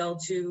retail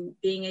to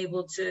being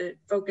able to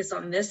focus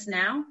on this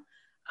now.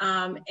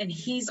 And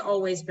he's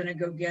always been a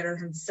go-getter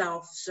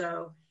himself.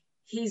 So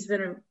he's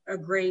been a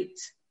great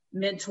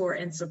mentor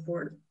and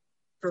support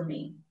for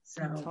me.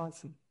 So that's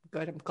awesome.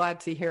 Good. I'm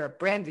glad to hear it.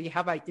 Brandy,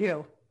 how about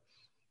you?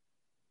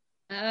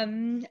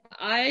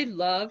 I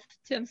love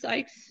Tim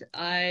Sykes.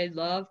 I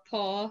love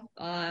Paul,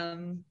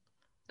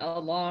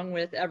 along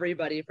with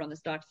everybody from the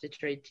Stocks to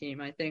Trade team.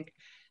 I think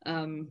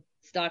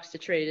Stocks to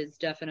Trade is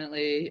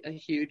definitely a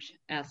huge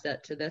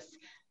asset to this.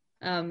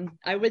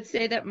 I would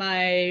say that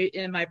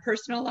in my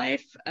personal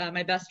life,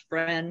 my best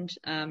friend,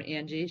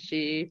 Angie,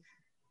 she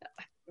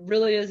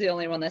really is the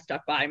only one that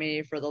stuck by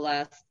me for the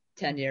last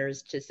 10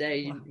 years to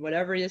say,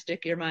 whatever you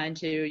stick your mind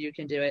to, you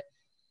can do it.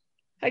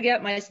 I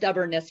get my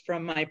stubbornness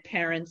from my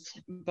parents,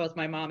 both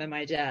my mom and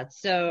my dad.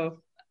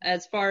 So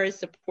as far as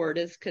support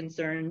is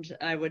concerned,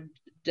 I would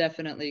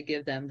definitely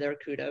give them their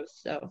kudos.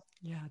 So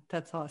yeah,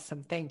 that's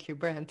awesome. Thank you,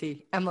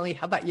 Brandy. Emily,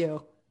 how about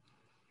you?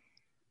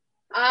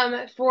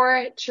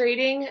 For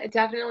trading,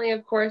 definitely,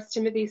 of course,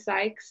 Timothy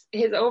Sykes.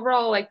 His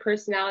overall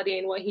personality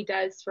and what he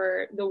does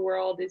for the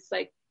world is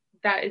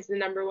that is the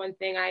number one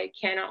thing I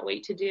cannot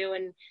wait to do.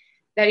 And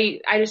that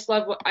I just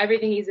love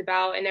everything he's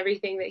about and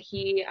everything that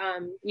he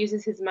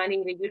uses his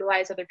money to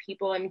utilize other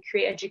people and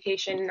create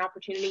education and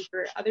opportunity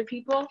for other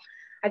people,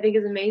 I think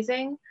is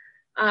amazing.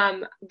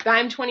 I'm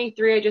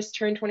 23. I just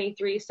turned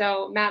 23.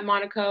 So Matt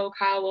Monaco,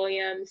 Kyle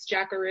Williams,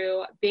 Jack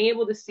Aru, being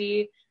able to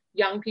see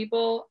young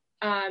people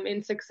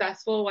and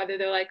successful, whether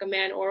they're a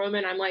man or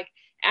woman,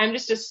 I'm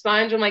just a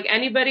sponge. I'm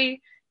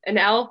anybody, an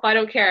elf, I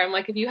don't care. I'm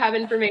if you have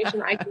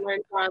information I can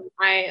learn from,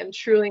 I am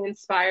truly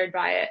inspired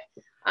by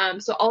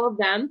it. So all of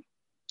them,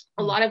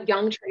 a lot of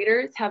young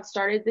traders have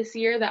started this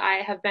year that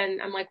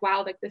I'm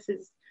wow, this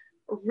is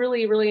a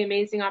really, really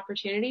amazing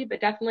opportunity, but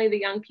definitely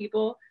the young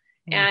people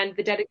and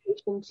the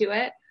dedication to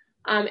it.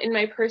 In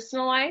my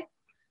personal life,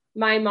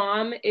 my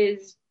mom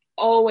is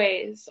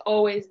always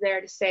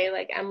there to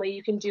say Emily,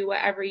 you can do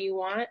whatever you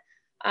want.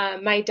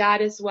 My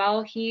dad as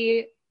well,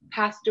 he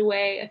passed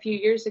away a few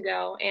years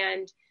ago,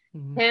 and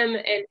him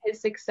and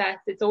his success,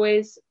 it's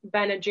always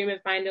been a dream of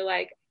mine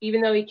to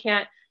even though he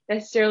can't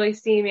necessarily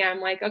see me,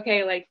 I'm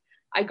okay,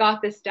 I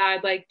got this,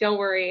 Dad, don't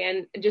worry.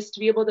 And just to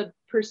be able to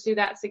pursue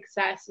that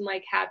success and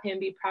have him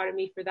be proud of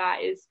me for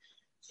that is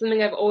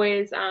something I've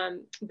always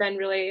been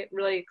really,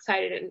 really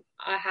excited and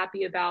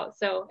happy about.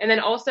 So, and then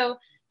also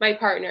my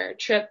partner,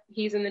 Trip,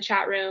 he's in the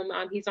chat room.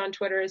 He's on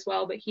Twitter as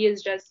well, but he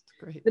is just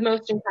the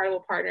most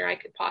incredible partner I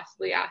could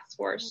possibly ask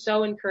for.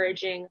 So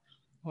encouraging,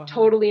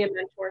 totally a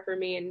mentor for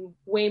me in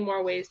way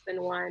more ways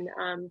than one.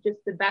 Just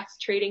the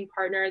best trading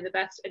partner, the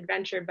best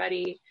adventure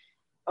buddy,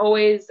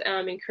 always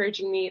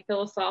encouraging me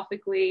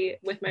philosophically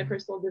with my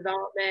personal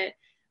development,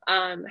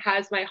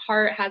 has my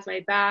heart, has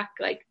my back.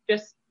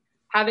 Just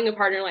having a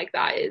partner like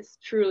that is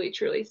truly,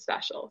 truly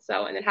special.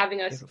 So, and then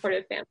having a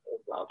supportive family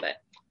as well. But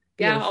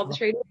yeah, all the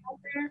trading out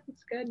there,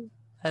 it's good.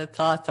 That's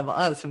awesome.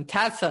 Awesome.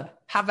 Tessa,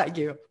 how about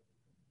you?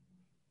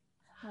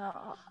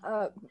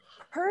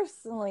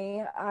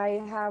 Personally,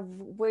 I have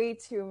way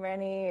too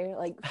many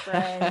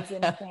friends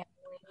and family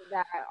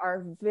that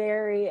are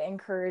very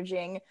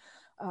encouraging.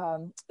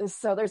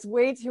 So there's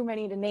way too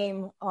many to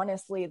name,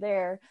 honestly,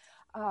 there.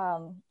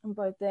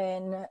 But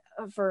then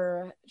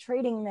for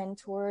trading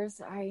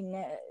mentors,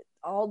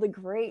 all the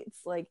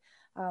greats,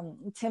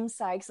 Tim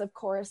Sykes, of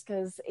course,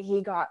 because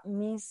he got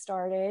me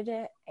started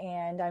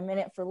and I'm in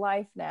it for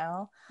life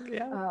now.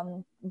 Yeah.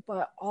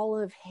 But all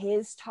of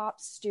his top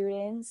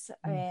students,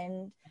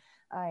 and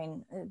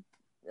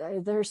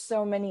there's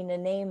so many to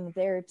name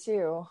there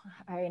too.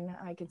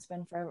 I could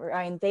spend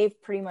forever.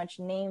 They've pretty much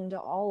named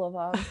all of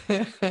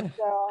them.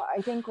 So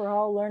I think we're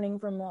all learning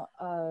from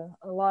a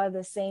lot of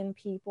the same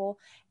people.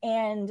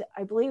 And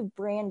I believe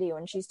Brandy,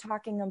 when she's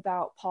talking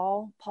about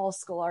Paul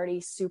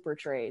Scolardi super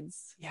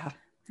trades. Yeah.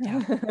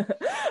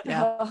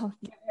 I'll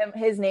give him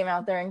his name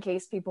out there in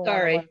case people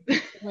Sorry.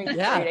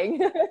 Trading.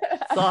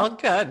 It's all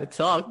good.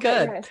 It's all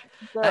good.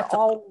 They're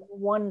all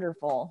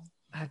wonderful.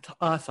 That's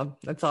awesome.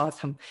 That's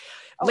awesome.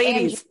 Oh,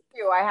 ladies,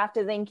 too. I have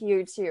to thank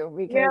you too,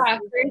 because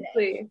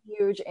seriously,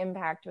 huge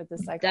impact with the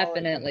psychology.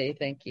 Definitely.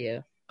 Thank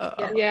you.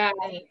 Yeah.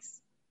 Thanks.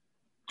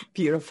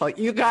 Beautiful.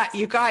 You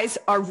guys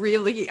are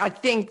really, I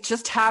think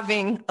just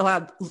having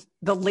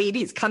the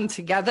ladies come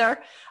together,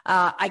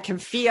 I can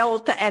feel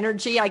the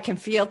energy. I can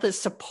feel the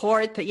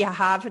support that you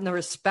have and the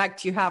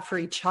respect you have for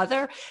each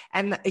other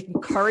and the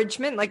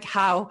encouragement,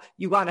 how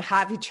you want to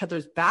have each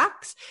other's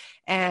backs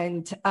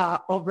and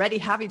already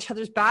have each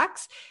other's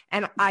backs.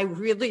 And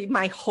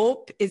my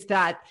hope is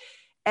that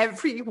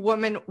every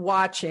woman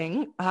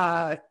watching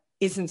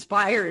is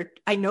inspired.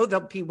 I know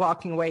they'll be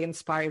walking away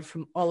inspired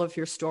from all of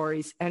your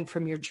stories and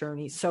from your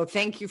journeys. So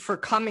thank you for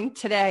coming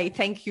today.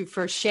 Thank you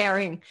for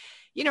sharing,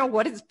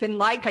 what it's been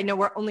like. I know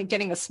we're only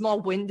getting a small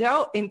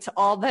window into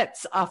all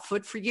that's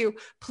afoot for you.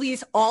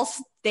 Please all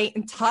stay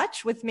in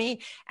touch with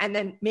me. And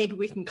then maybe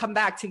we can come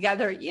back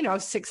together,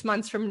 6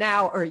 months from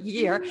now or a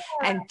year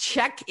and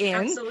check in.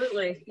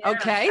 Absolutely. Yeah.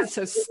 Okay.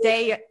 So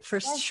stay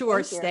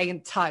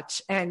in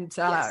touch. And,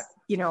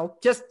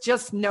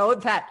 just know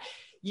that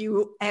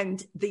you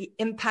and the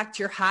impact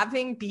you're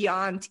having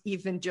beyond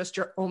even just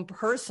your own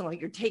personal,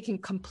 you're taking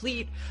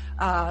complete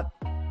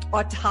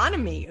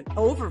autonomy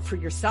over for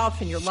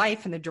yourself and your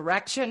life and the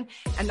direction.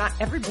 And not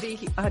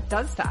everybody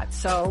does that.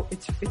 So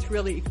it's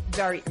really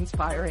very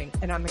inspiring.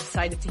 And I'm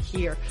excited to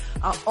hear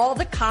all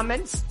the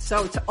comments.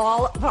 So to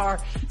all of our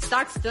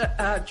Stocks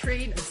to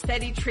Trade and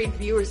Steady Trade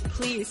viewers,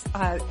 please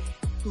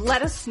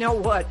let us know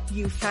what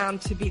you found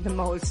to be the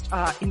most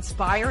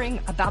inspiring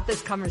about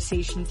this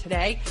conversation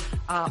today.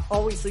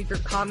 Always leave your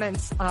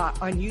comments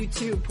on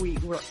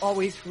YouTube. We're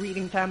always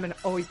reading them and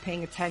always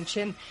paying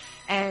attention.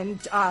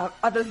 And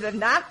other than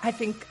that, I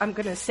think I'm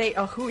going to say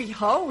a hui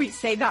ho. We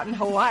say that in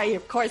Hawaii.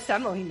 Of course,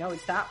 Emily knows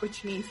that,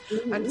 which means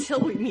until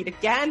we meet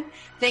again.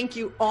 Thank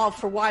you all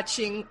for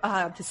watching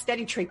the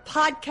Steady Trade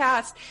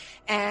podcast.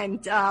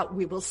 And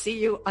we will see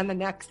you on the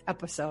next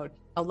episode.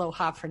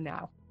 Aloha for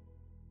now.